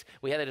choice.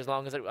 We had it as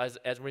long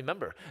as we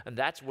remember, and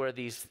that's where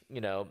these,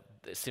 the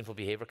sinful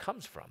behavior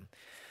comes from.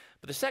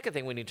 But the second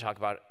thing we need to talk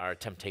about are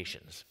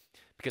temptations.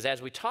 Because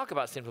as we talk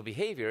about sinful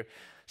behavior,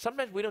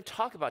 sometimes we don't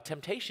talk about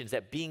temptations,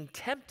 that being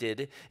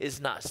tempted is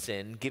not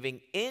sin,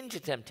 giving in to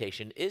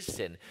temptation is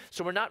sin.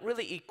 So we're not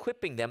really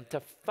equipping them to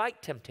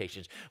fight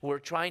temptations. We're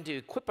trying to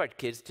equip our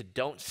kids to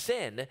don't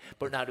sin,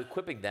 but not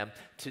equipping them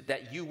to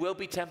that you will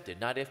be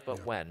tempted, not if,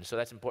 but when. So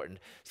that's important.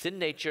 Sin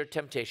nature,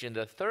 temptation.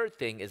 The third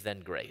thing is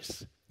then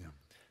grace.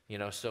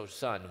 So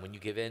son, when you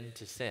give in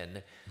to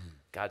sin,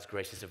 God's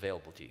grace is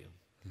available to you.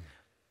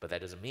 But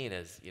that doesn't mean,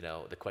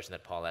 the question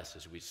that Paul asks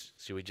is,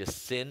 should we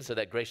just sin so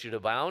that grace should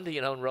abound,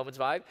 in Romans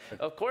 5?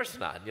 Of course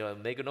not.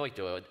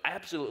 Meganoito,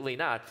 absolutely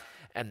not.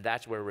 And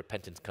that's where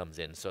repentance comes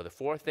in. So the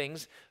 4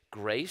 things,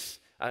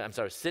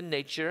 sin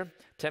nature,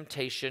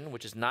 temptation,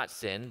 which is not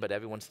sin, but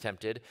everyone's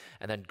tempted,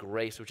 and then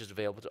grace, which is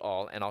available to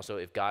all. And also,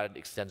 if God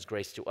extends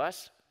grace to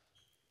us,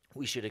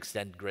 we should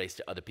extend grace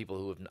to other people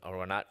who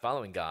are not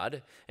following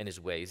God and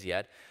his ways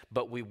yet.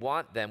 But we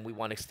want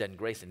to extend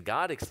grace. And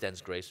God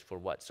extends grace for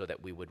what? So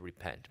that we would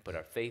repent, put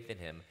our faith in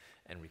him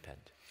and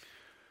repent.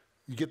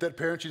 You get that,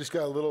 parents? You just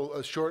got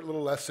a short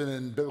little lesson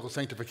in biblical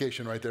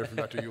sanctification right there from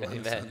Dr. Yuan.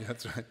 Amen.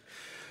 That's right.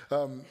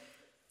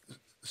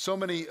 So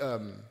many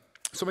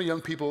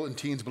young people and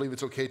teens believe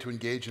it's okay to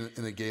engage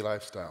in a gay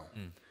lifestyle.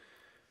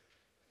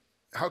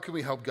 How can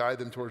we help guide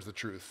them towards the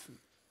truth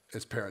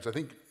as parents? I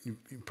think you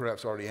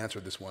perhaps already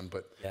answered this one,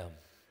 but...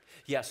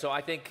 Yeah, so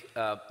I think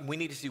we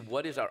need to see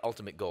what is our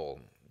ultimate goal.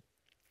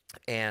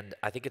 And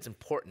I think it's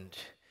important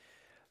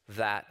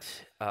that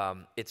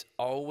it's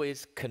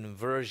always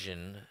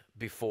conversion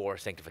before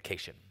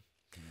sanctification.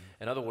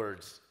 In other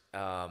words,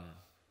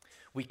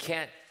 we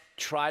can't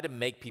try to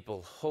make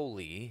people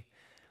holy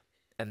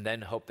and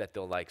then hope that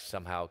they'll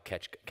somehow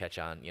catch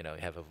on,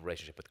 have a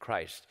relationship with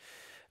Christ.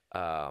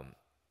 As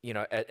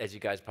you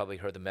guys probably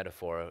heard the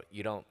metaphor,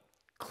 you don't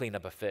clean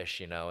up a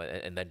fish,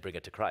 and then bring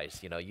it to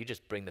Christ. You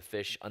just bring the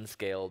fish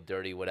unscaled,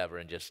 dirty, whatever,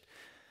 and just,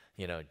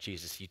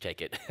 Jesus, you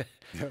take it.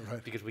 Yeah,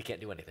 right. Because we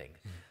can't do anything.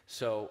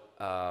 So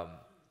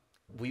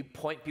we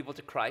point people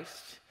to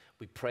Christ.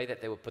 We pray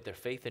that they will put their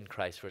faith in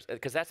Christ first,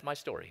 because that's my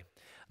story.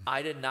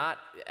 I did not,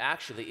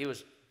 actually,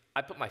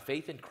 I put my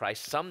faith in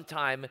Christ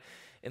sometime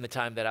in the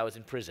time that I was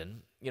in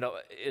prison.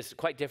 It's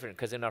quite different,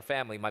 because in our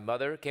family, my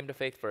mother came to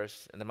faith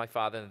first, and then my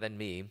father, and then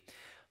me.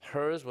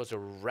 Hers was a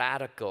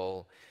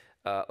radical,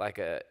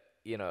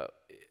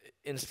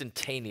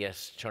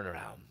 instantaneous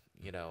turnaround,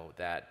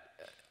 that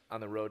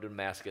on the road to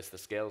Damascus. The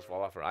scales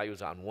fall off her eye. It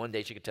was on one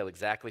day. She could tell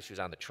exactly. She was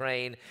on the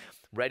train,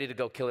 ready to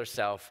go kill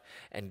herself,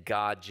 and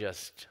God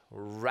just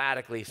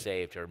radically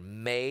saved her.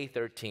 May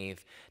 13th,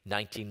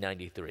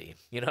 1993.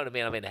 You know what I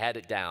mean? I mean, had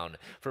it down.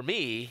 For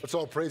me... Let's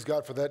all praise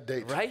God for that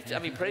date. Right? I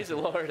mean, praise the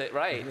Lord.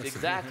 Right,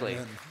 exactly.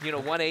 You know,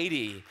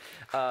 180.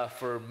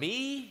 For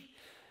me...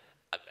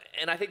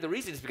 And I think the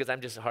reason is because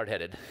I'm just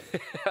hard-headed.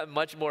 I'm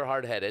much more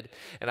hard-headed,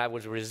 and I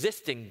was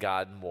resisting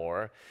God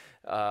more.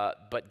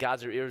 But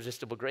God's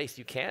irresistible grace,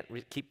 you can't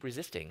keep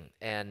resisting.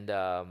 And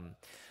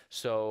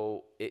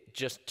so it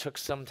just took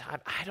some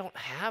time. I don't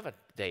have a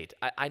date.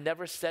 I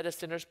never said a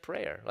sinner's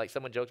prayer. Like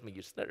someone jokes to me,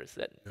 you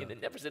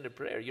never said a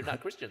prayer. You're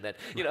not Christian then.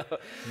 You know.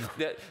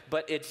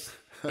 But it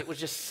was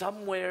just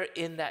somewhere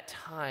in that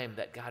time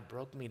that God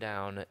broke me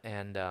down.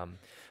 And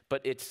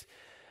but it's...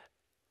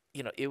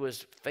 You know, it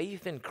was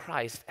faith in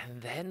Christ,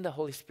 and then the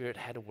Holy Spirit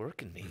had to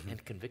work in me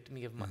and convict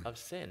me of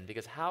sin.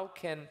 Because how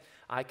can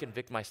I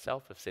convict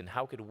myself of sin?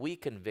 How could we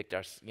convict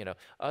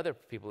other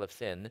people of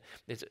sin?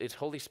 It's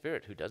Holy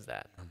Spirit who does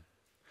that.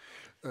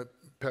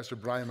 Pastor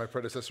Brian, my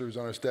predecessor who's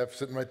on our staff,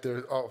 sitting right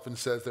there, often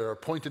says there are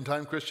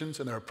point-in-time Christians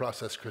and there are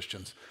process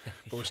Christians.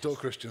 But we're still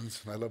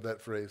Christians, and I love that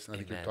phrase, and I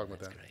think we've talked about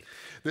that. Great.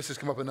 This has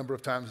come up a number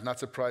of times, not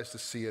surprised to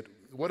see it.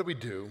 What do we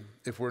do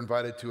if we're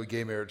invited to a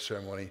gay marriage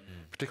ceremony,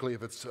 particularly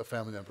if it's a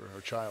family member or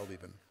a child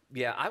even?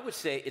 Yeah, I would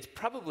say it's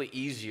probably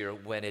easier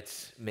when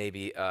it's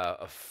maybe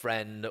a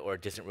friend or a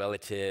distant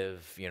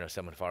relative, you know,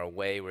 someone far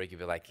away where you could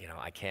be like, you know,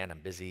 I can't, I'm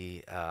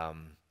busy.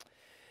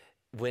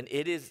 When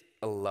it is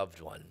a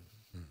loved one,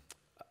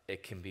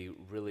 it can be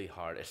really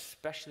hard,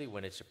 especially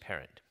when it's a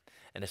parent,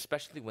 and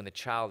especially when the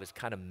child is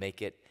kind of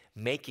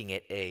making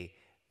it a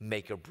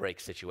make or break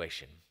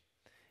situation.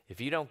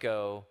 If you don't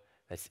go,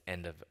 that's the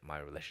end of my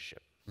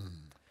relationship.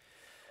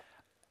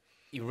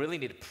 You really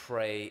need to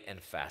pray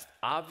and fast.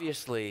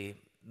 Obviously,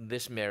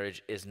 this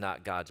marriage is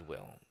not God's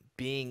will.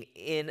 Being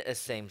in a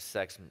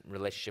same-sex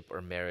relationship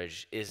or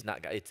marriage is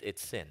not God,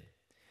 it's sin.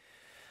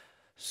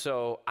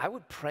 So I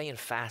would pray and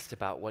fast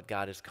about what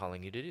God is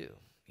calling you to do.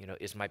 You know,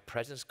 is my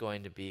presence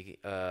going to be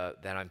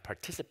that I'm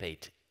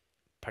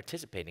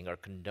participating or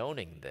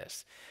condoning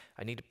this?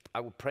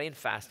 I would pray and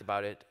fast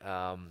about it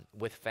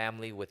with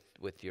family,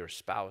 with your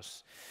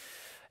spouse.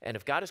 And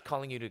if God is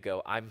calling you to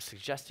go, I'm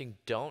suggesting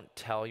don't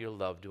tell your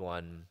loved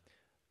one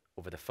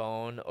over the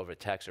phone, over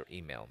text, or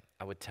email.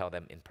 I would tell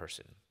them in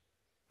person.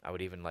 I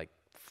would even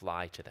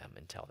fly to them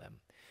and tell them.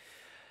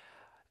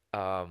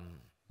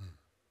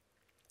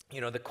 You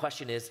know, the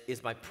question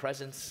is my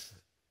presence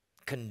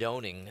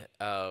condoning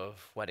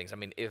of weddings? I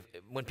mean,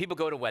 when people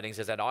go to weddings,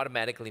 does that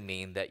automatically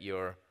mean that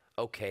you're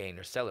okay and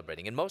you're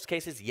celebrating? In most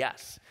cases,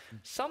 yes.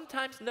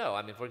 Sometimes, no.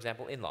 I mean, for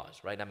example,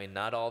 in-laws, right? I mean,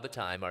 not all the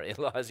time are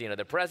in-laws, you know,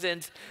 they're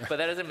present, but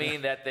that doesn't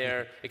mean that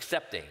they're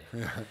accepting.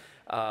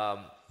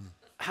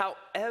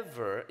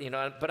 However, you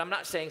know, but I'm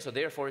not saying so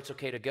therefore it's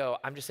okay to go.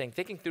 I'm just saying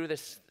thinking through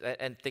this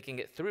and thinking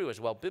it through as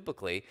well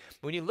biblically,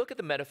 when you look at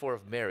the metaphor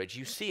of marriage,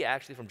 you see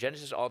actually from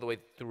Genesis all the way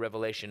through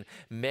Revelation,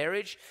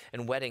 marriage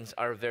and weddings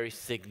are a very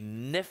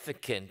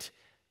significant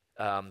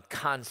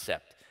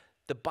concept.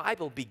 The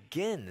Bible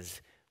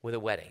begins with a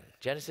wedding.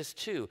 Genesis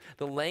 2,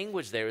 the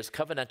language there is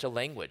covenantal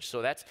language.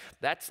 So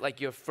that's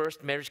like your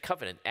first marriage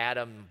covenant.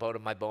 Adam, bone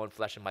of my bone,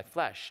 flesh of my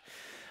flesh.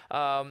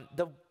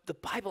 The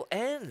Bible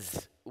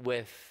ends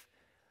with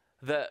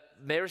the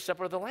marriage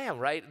supper of the Lamb,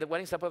 right? The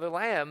wedding supper of the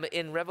Lamb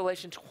in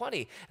Revelation 20.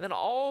 And then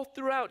all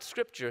throughout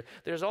Scripture,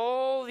 there's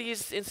all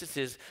these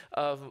instances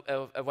of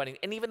wedding,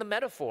 and even the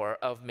metaphor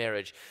of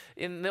marriage.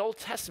 In the Old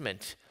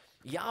Testament,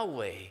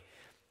 Yahweh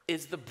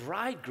is the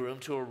bridegroom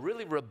to a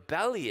really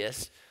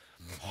rebellious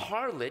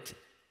harlot,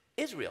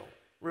 Israel,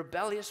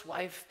 rebellious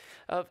wife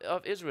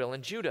of Israel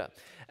and Judah.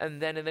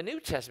 And then in the New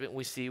Testament,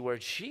 we see where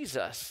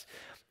Jesus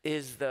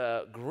is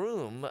the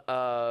groom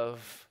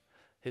of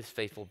his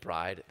faithful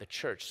bride, the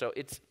church. So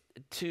it's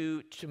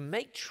to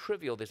make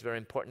trivial this very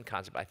important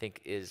concept, I think,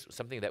 is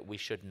something that we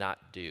should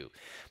not do.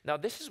 Now,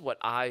 this is what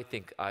I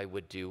think I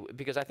would do,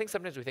 because I think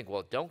sometimes we think,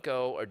 well, don't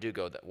go or do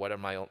go.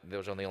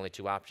 Those are the only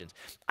two options.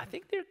 I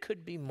think there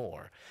could be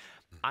more.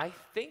 I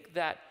think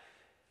that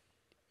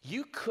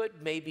you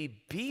could maybe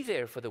be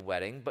there for the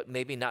wedding, but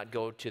maybe not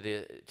go to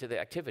the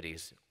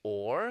activities.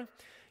 Or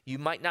you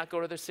might not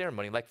go to the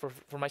ceremony. Like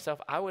for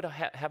myself, I would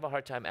have a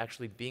hard time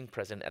actually being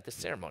present at the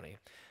ceremony.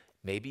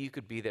 Maybe you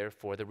could be there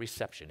for the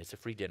reception. It's a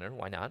free dinner.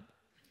 Why not?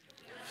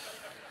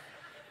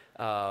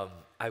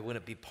 I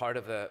wouldn't be part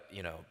of the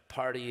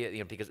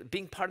party, because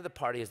being part of the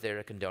party is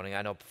there condoning.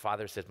 I know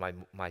Father says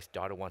my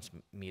daughter wants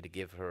me to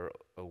give her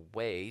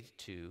away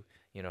to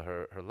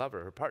her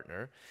lover, her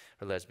partner,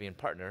 her lesbian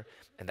partner,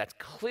 and that's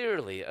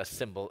clearly a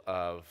symbol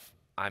of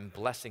I'm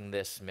blessing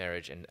this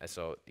marriage. And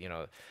so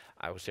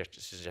I was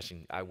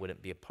suggesting I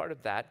wouldn't be a part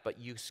of that, but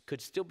you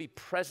could still be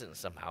present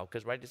somehow,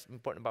 because it's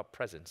important about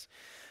presence.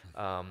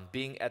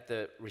 Being at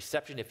the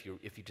reception, if you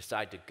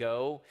decide to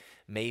go,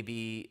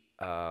 maybe.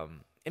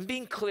 And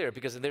being clear,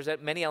 because there's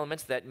many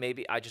elements that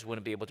maybe I just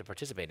wouldn't be able to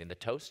participate in. The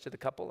toast to the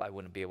couple, I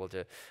wouldn't be able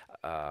to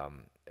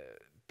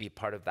be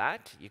part of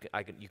that. You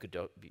could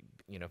be,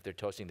 if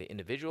they're toasting the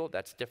individual,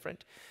 that's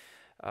different.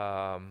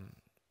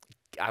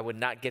 I would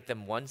not get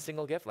them one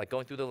single gift. Like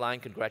going through the line,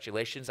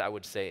 congratulations, I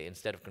would say,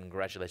 instead of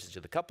congratulations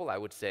to the couple, I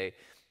would say,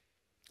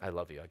 I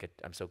love you.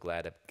 I'm so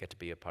glad I get to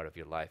be a part of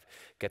your life.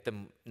 Get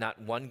them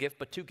not one gift,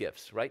 but two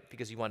gifts, right?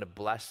 Because you want to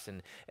bless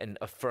and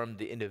affirm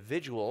the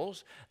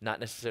individuals, not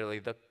necessarily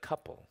the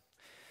couple.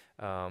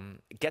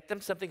 Get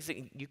them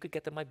something. You could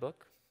get them my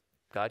book.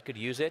 God could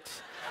use it.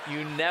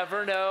 You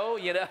never know,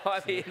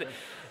 I mean,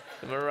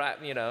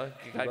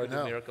 God could do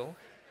a miracle.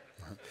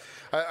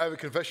 I have a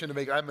confession to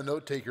make. I'm a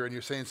note taker, and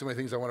you're saying so many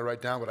things I want to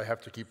write down, but I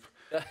have to keep.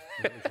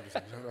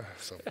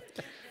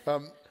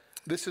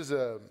 This is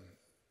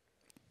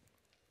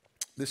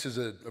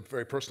a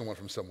very personal one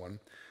from someone.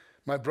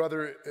 My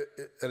brother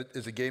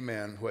is a gay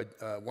man who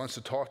wants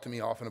to talk to me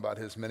often about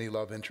his many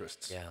love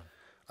interests. Yeah.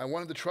 I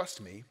want him to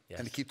trust me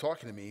and to keep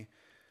talking to me,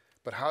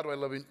 but how do I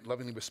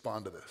lovingly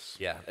respond to this?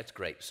 Yeah, that's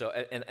great. So,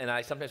 and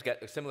I sometimes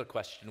get a similar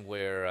question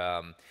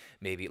where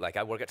maybe like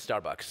I work at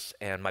Starbucks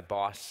and my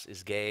boss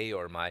is gay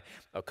or my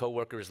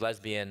coworker is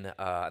lesbian,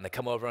 and they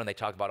come over and they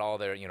talk about all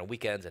their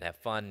weekends and have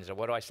fun. So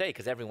what do I say?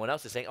 Because everyone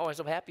else is saying, "Oh, I'm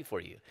so happy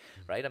for you,"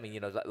 right? I mean,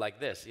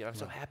 like this. I'm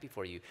so happy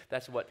for you.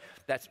 That's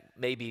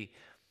maybe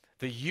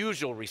the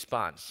usual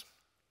response.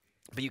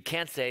 But you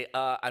can't say,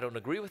 "I don't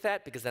agree with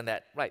that," because then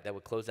that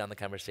would close down the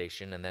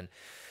conversation, and then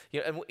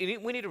and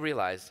we need to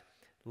realize.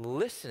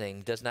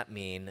 Listening does not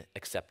mean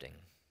accepting.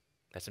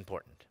 That's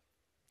important.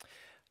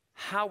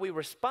 How we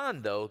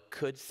respond, though,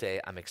 could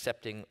say, I'm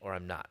accepting or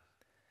I'm not.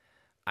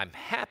 I'm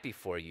happy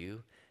for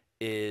you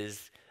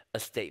is a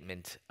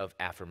statement of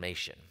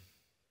affirmation.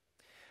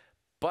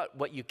 But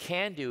what you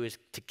can do is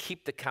to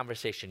keep the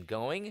conversation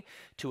going,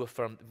 to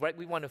affirm, right?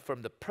 We want to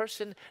affirm the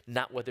person,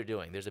 not what they're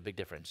doing. There's a big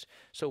difference.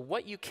 So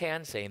what you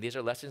can say, and these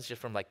are lessons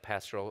just from like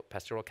pastoral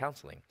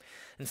counseling.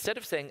 Instead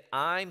of saying,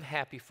 I'm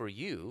happy for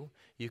you,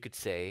 you could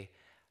say,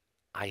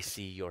 I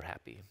see you're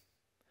happy.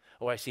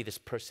 Or I see this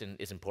person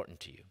is important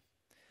to you.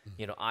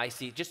 I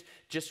see,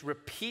 just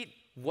repeat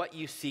what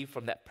you see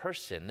from that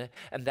person,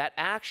 and that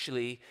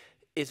actually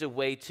is a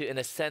way to, in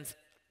a sense,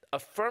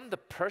 affirm the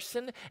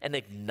person and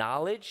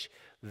acknowledge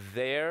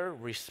their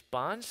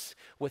response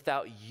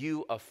without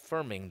you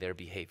affirming their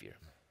behavior.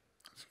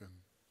 That's good.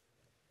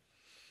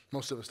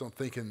 Most of us don't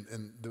think in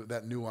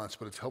that nuance,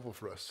 but it's helpful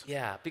for us.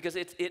 Yeah, because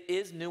it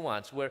is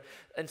nuance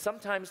and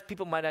sometimes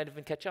people might not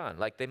even catch on.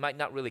 Like they might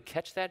not really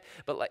catch that,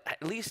 but like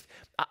at least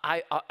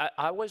I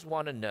always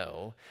want to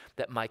know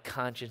that my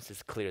conscience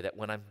is clear, that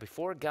when I'm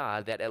before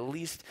God, that at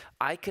least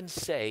I can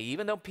say,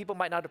 even though people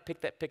might not have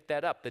picked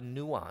that up, the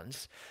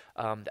nuance,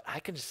 that I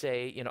can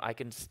say, I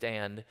can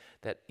stand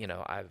that,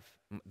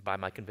 by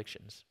my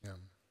convictions. Yeah.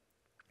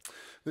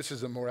 This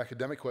is a more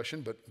academic question,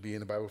 but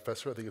being a Bible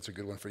professor, I think it's a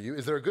good one for you.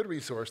 Is there a good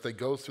resource that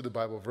goes through the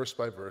Bible verse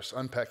by verse,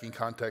 unpacking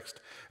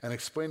context and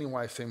explaining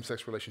why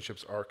same-sex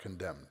relationships are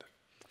condemned?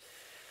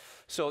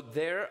 So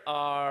there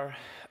are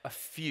a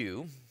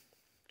few.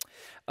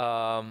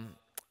 I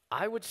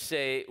would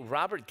say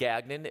Robert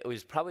Gagnon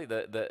was probably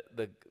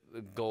the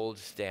gold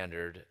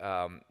standard.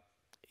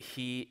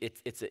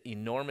 It's an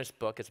enormous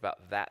book. It's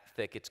about that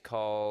thick. It's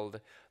called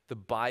The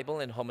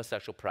Bible and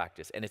Homosexual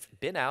Practice. And it's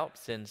been out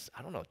since,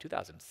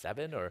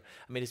 2007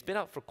 it's been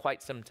out for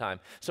quite some time.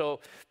 So,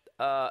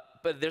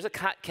 but there's a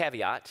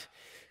caveat.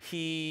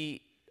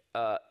 He,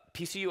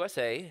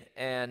 PCUSA,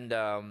 and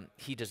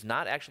he does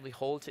not actually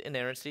hold to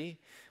inerrancy,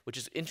 which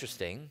is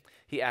interesting.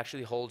 He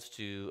actually holds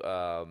to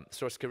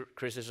source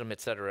criticism,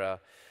 etc.,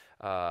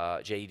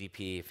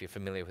 JEDP, if you're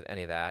familiar with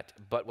any of that.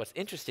 But what's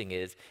interesting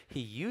is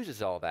he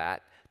uses all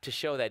that to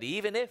show that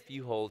even if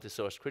you hold to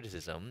source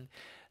criticism,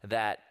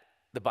 that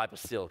the Bible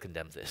still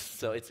condemns this.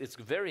 So it's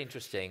very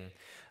interesting.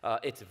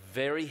 It's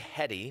very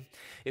heady.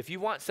 If you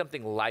want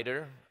something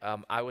lighter,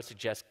 I would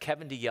suggest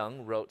Kevin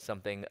DeYoung wrote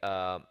something,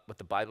 what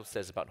the Bible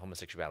says about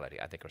homosexuality,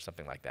 I think, or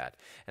something like that.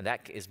 And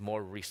that is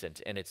more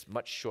recent, and it's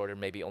much shorter,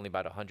 maybe only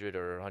about 100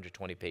 or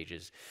 120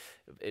 pages.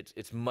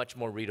 It's much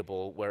more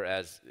readable,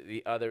 whereas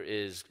the other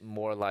is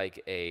more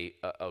like a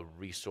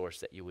resource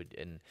that you would,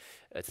 and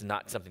it's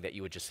not something that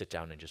you would just sit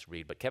down and just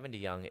read. But Kevin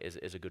DeYoung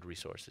is a good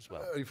resource as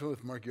well. Are you familiar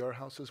with Mark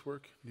Yarhouse's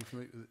work?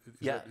 Is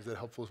that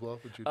helpful as well?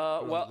 Would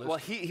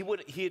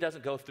you he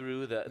doesn't go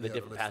through the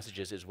different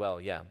passages as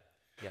well. Yeah.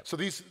 Yep. So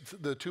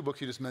the two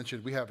books you just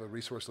mentioned, we have a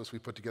resource list we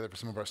put together for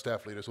some of our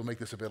staff leaders. We'll make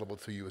this available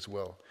to you as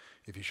well.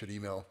 If you should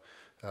email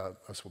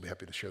us, we'll be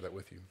happy to share that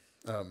with you.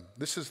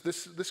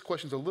 This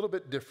question's a little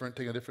bit different,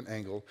 taking a different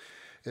angle.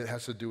 It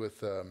has to do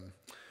with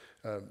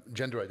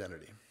gender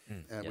identity,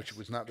 which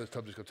was not the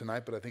subject of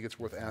tonight, but I think it's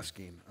worth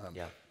asking.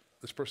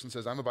 This person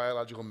says, I'm a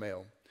biological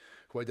male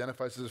who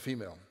identifies as a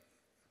female.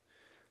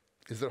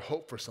 Is there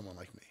hope for someone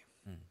like me?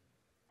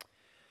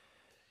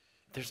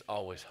 There's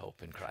always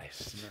hope in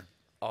Christ. Amen.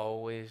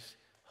 Always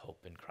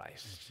hope in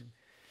Christ.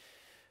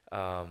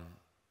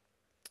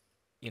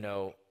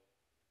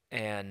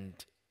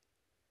 And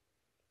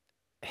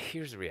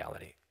here's the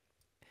reality.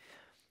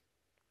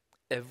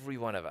 Every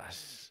one of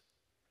us,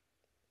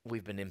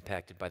 we've been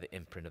impacted by the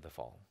imprint of the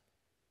fall.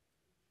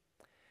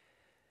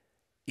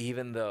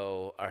 even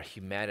though our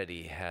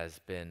humanity has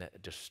been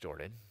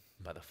distorted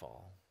by the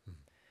fall,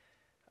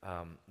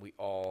 we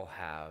all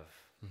have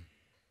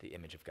the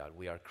image of God.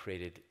 We are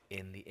created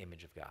in the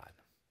image of God.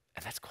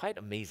 And that's quite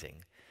amazing.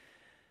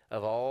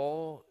 Of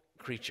all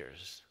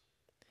creatures,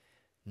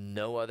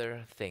 no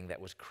other thing that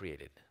was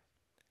created,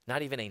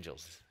 not even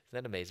angels.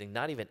 Isn't that amazing?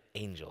 Not even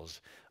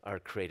angels are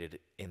created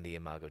in the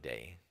Imago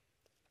Dei,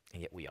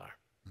 and yet we are.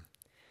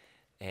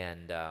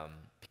 And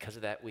because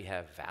of that, we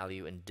have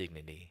value and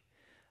dignity.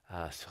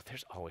 So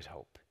there's always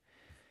hope.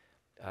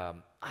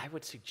 I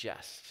would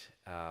suggest,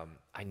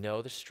 I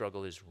know the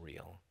struggle is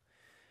real,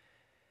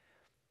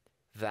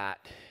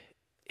 that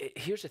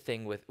here's the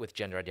thing with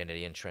gender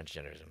identity and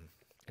transgenderism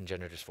and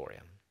gender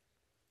dysphoria.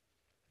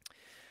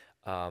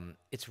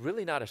 It's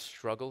really not a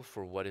struggle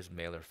for what is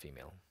male or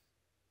female.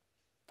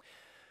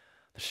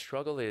 The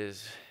struggle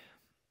is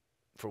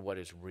for what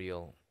is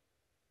real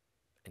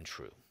and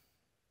true.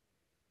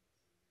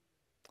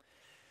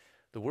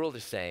 The world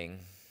is saying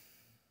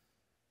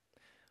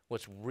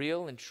what's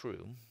real and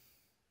true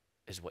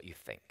is what you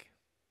think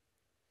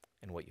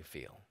and what you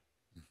feel.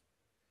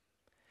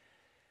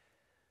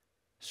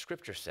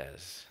 Scripture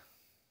says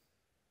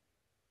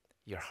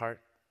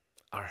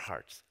our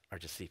hearts are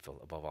deceitful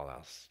above all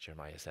else,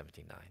 Jeremiah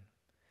 17:9.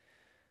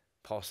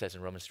 Paul says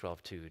in Romans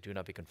 12:2, do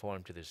not be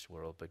conformed to this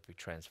world, but be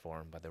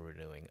transformed by the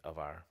renewing of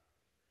our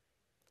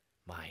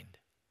mind.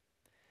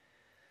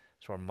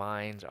 So our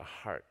minds, our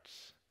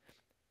hearts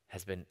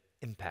has been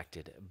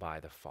impacted by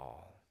the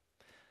fall.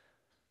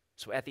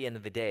 So at the end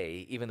of the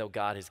day, even though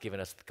God has given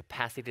us the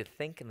capacity to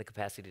think and the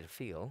capacity to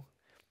feel,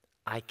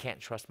 I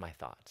can't trust my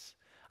thoughts.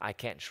 I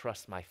can't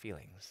trust my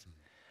feelings.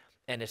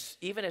 And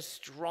even as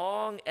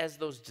strong as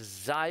those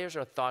desires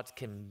or thoughts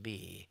can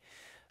be,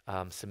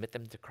 submit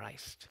them to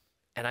Christ.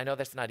 And I know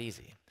that's not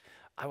easy.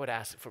 I would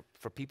ask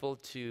for people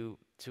to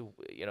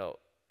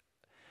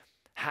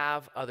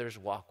have others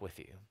walk with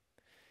you.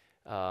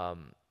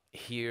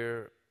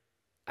 Here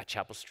at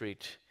Chapel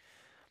Street,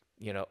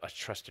 a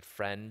trusted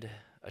friend,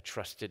 a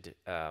trusted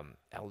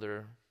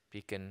elder,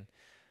 deacon,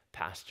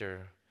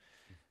 pastor,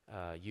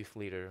 youth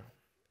leader,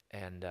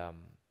 and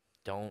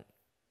don't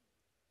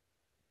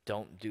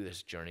do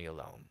this journey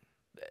alone.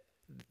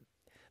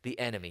 The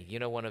enemy,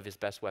 one of his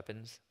best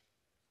weapons?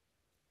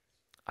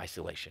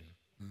 Isolation.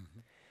 Mm-hmm.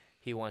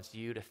 He wants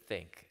you to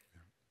think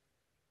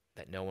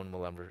that no one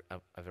will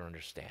ever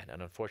understand.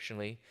 And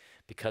unfortunately,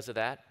 because of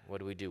that,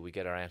 what do? We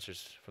get our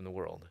answers from the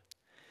world.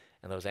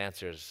 And those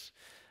answers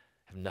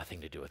have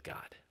nothing to do with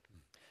God.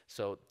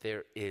 So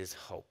there is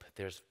hope.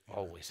 There's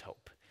always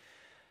hope.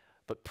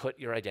 But put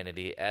your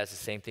identity, as the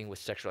same thing with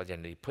sexual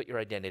identity, put your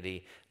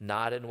identity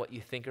not in what you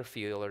think or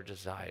feel or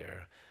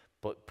desire,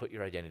 but put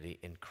your identity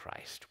in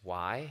Christ.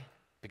 Why?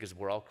 Because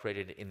we're all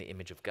created in the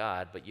image of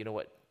God. But you know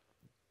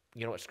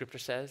what Scripture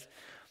says?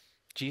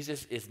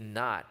 Jesus is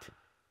not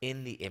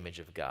in the image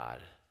of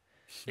God.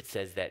 It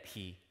says that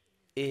he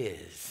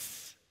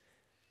is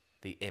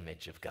the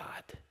image of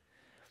God.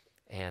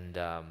 And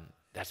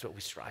that's what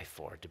we strive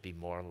for, to be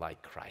more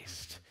like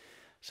Christ.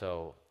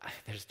 So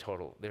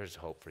there's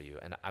hope for you.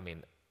 And I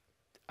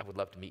would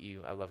love to meet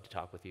you. I'd love to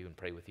talk with you and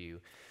pray with you.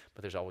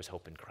 But there's always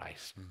hope in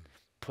Christ.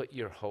 Put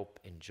your hope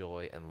and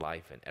joy and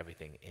life and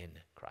everything in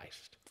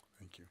Christ.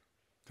 Thank you.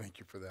 Thank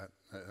you for that.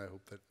 I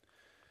hope that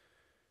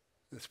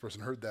this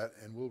person heard that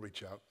and will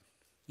reach out.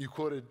 You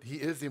quoted, he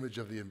is the image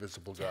of the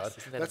invisible God.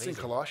 Yes, That's amazing? In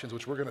Colossians,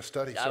 which we're going to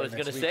study. I was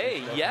going to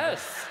say,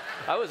 yes.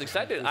 I was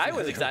excited. I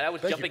was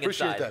jumping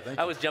inside. That.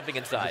 I was jumping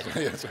inside.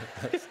 Yes.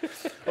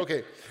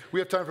 Okay, we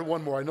have time for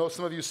one more. I know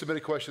some of you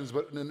submitted questions,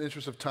 but in the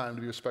interest of time,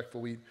 to be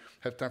respectful, we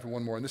have time for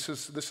one more. And this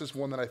is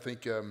one that I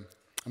think, I'm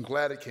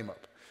glad it came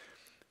up.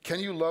 Can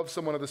you love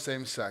someone of the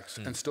same sex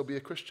and still be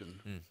a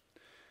Christian?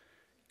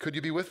 Could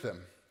you be with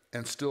them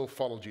and still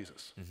follow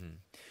Jesus? Mm-hmm.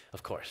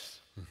 Of course.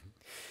 Mm-hmm.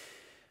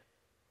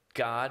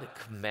 God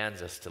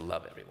commands us to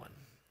love everyone.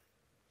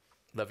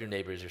 Love your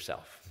neighbor as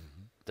yourself.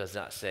 Mm-hmm. Does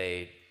not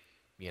say,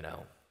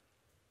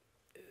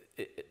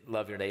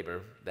 love your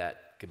neighbor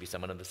that could be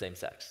someone of the same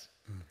sex.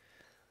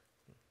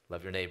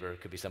 Love your neighbor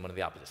could be someone of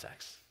the opposite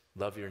sex.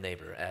 Love your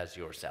neighbor as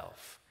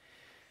yourself.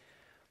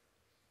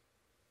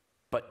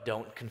 But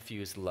don't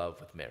confuse love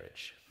with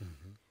marriage.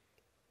 Mm-hmm.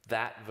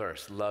 That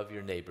verse, love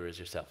your neighbor as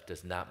yourself,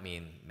 does not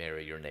mean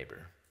marry your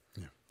neighbor.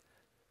 Yeah.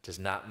 Does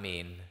not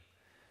mean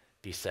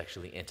be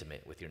sexually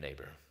intimate with your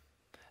neighbor.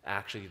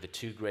 Actually, the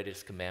two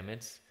greatest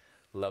commandments,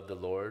 love the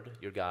Lord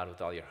your God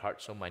with all your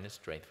heart, soul, mind, and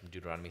strength, from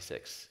Deuteronomy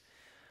 6,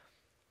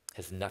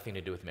 has nothing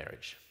to do with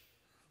marriage.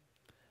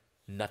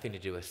 Nothing to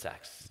do with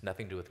sex.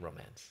 Nothing to do with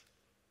romance.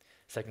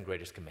 Second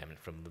greatest commandment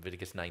from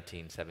Leviticus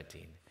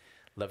 19:17,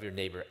 love your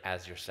neighbor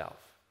as yourself.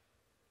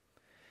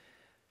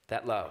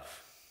 That love,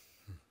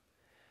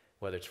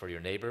 whether it's for your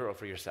neighbor or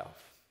for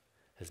yourself,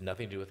 has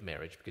nothing to do with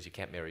marriage, because you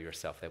can't marry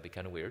yourself. That would be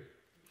kind of weird.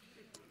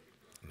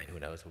 Who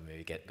knows? We'll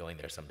maybe get going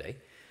there someday.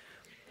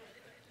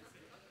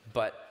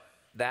 But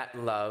that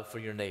love for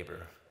your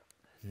neighbor,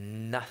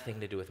 nothing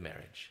to do with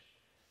marriage.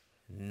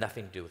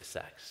 nothing to do with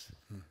sex.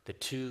 The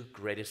two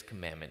greatest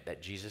commandments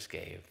that Jesus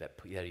gave, that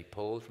he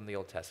pulled from the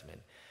Old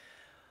Testament,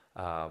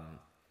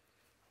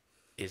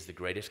 is the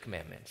greatest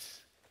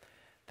commandments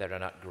that are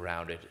not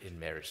grounded in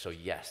marriage. So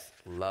yes,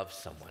 love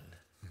someone,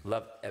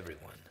 love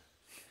everyone.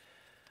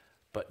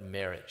 But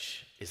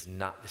marriage is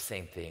not the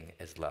same thing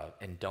as love.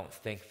 And don't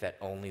think that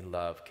only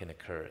love can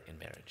occur in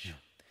marriage. Yeah.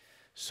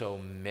 So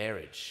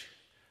marriage,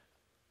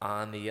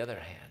 on the other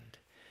hand,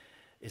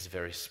 is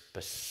very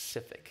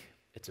specific.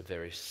 It's a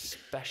very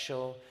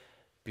special,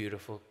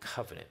 beautiful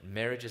covenant.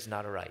 Marriage is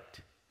not a right.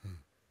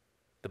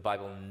 The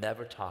Bible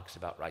never talks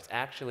about rights.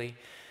 Actually,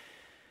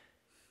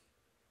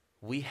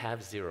 we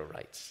have 0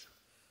 rights.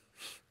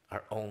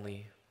 Our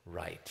only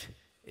right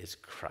is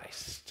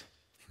Christ.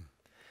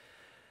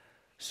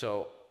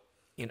 So,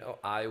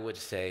 I would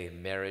say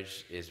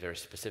marriage is very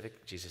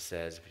specific. Jesus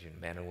says between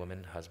man and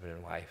woman, husband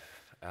and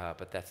wife,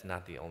 but that's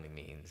not the only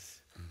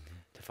means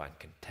to find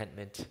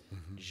contentment,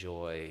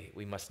 joy.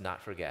 We must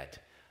not forget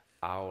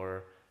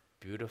our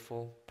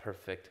beautiful,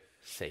 perfect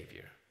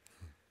Savior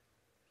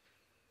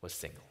was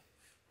single,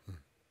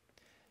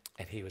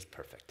 and he was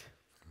perfect.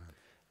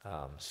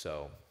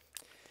 So,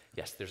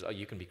 yes,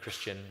 you can be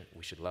Christian.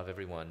 We should love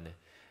everyone.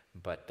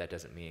 But that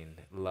doesn't mean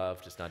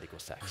love does not equal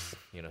sex.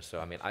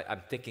 So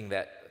I'm thinking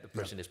that the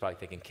person is probably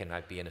thinking, can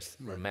I be in a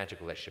romantic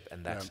relationship?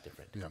 And that's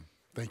different. Yeah,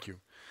 thank you.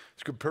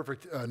 It's a good,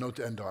 perfect note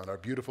to end on. Our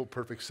beautiful,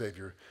 perfect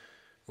Savior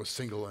was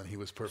single, and he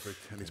was perfect,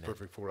 and he's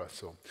perfect for us.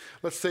 So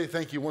let's say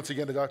thank you once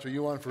again to Dr.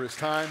 Yuan for his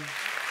time.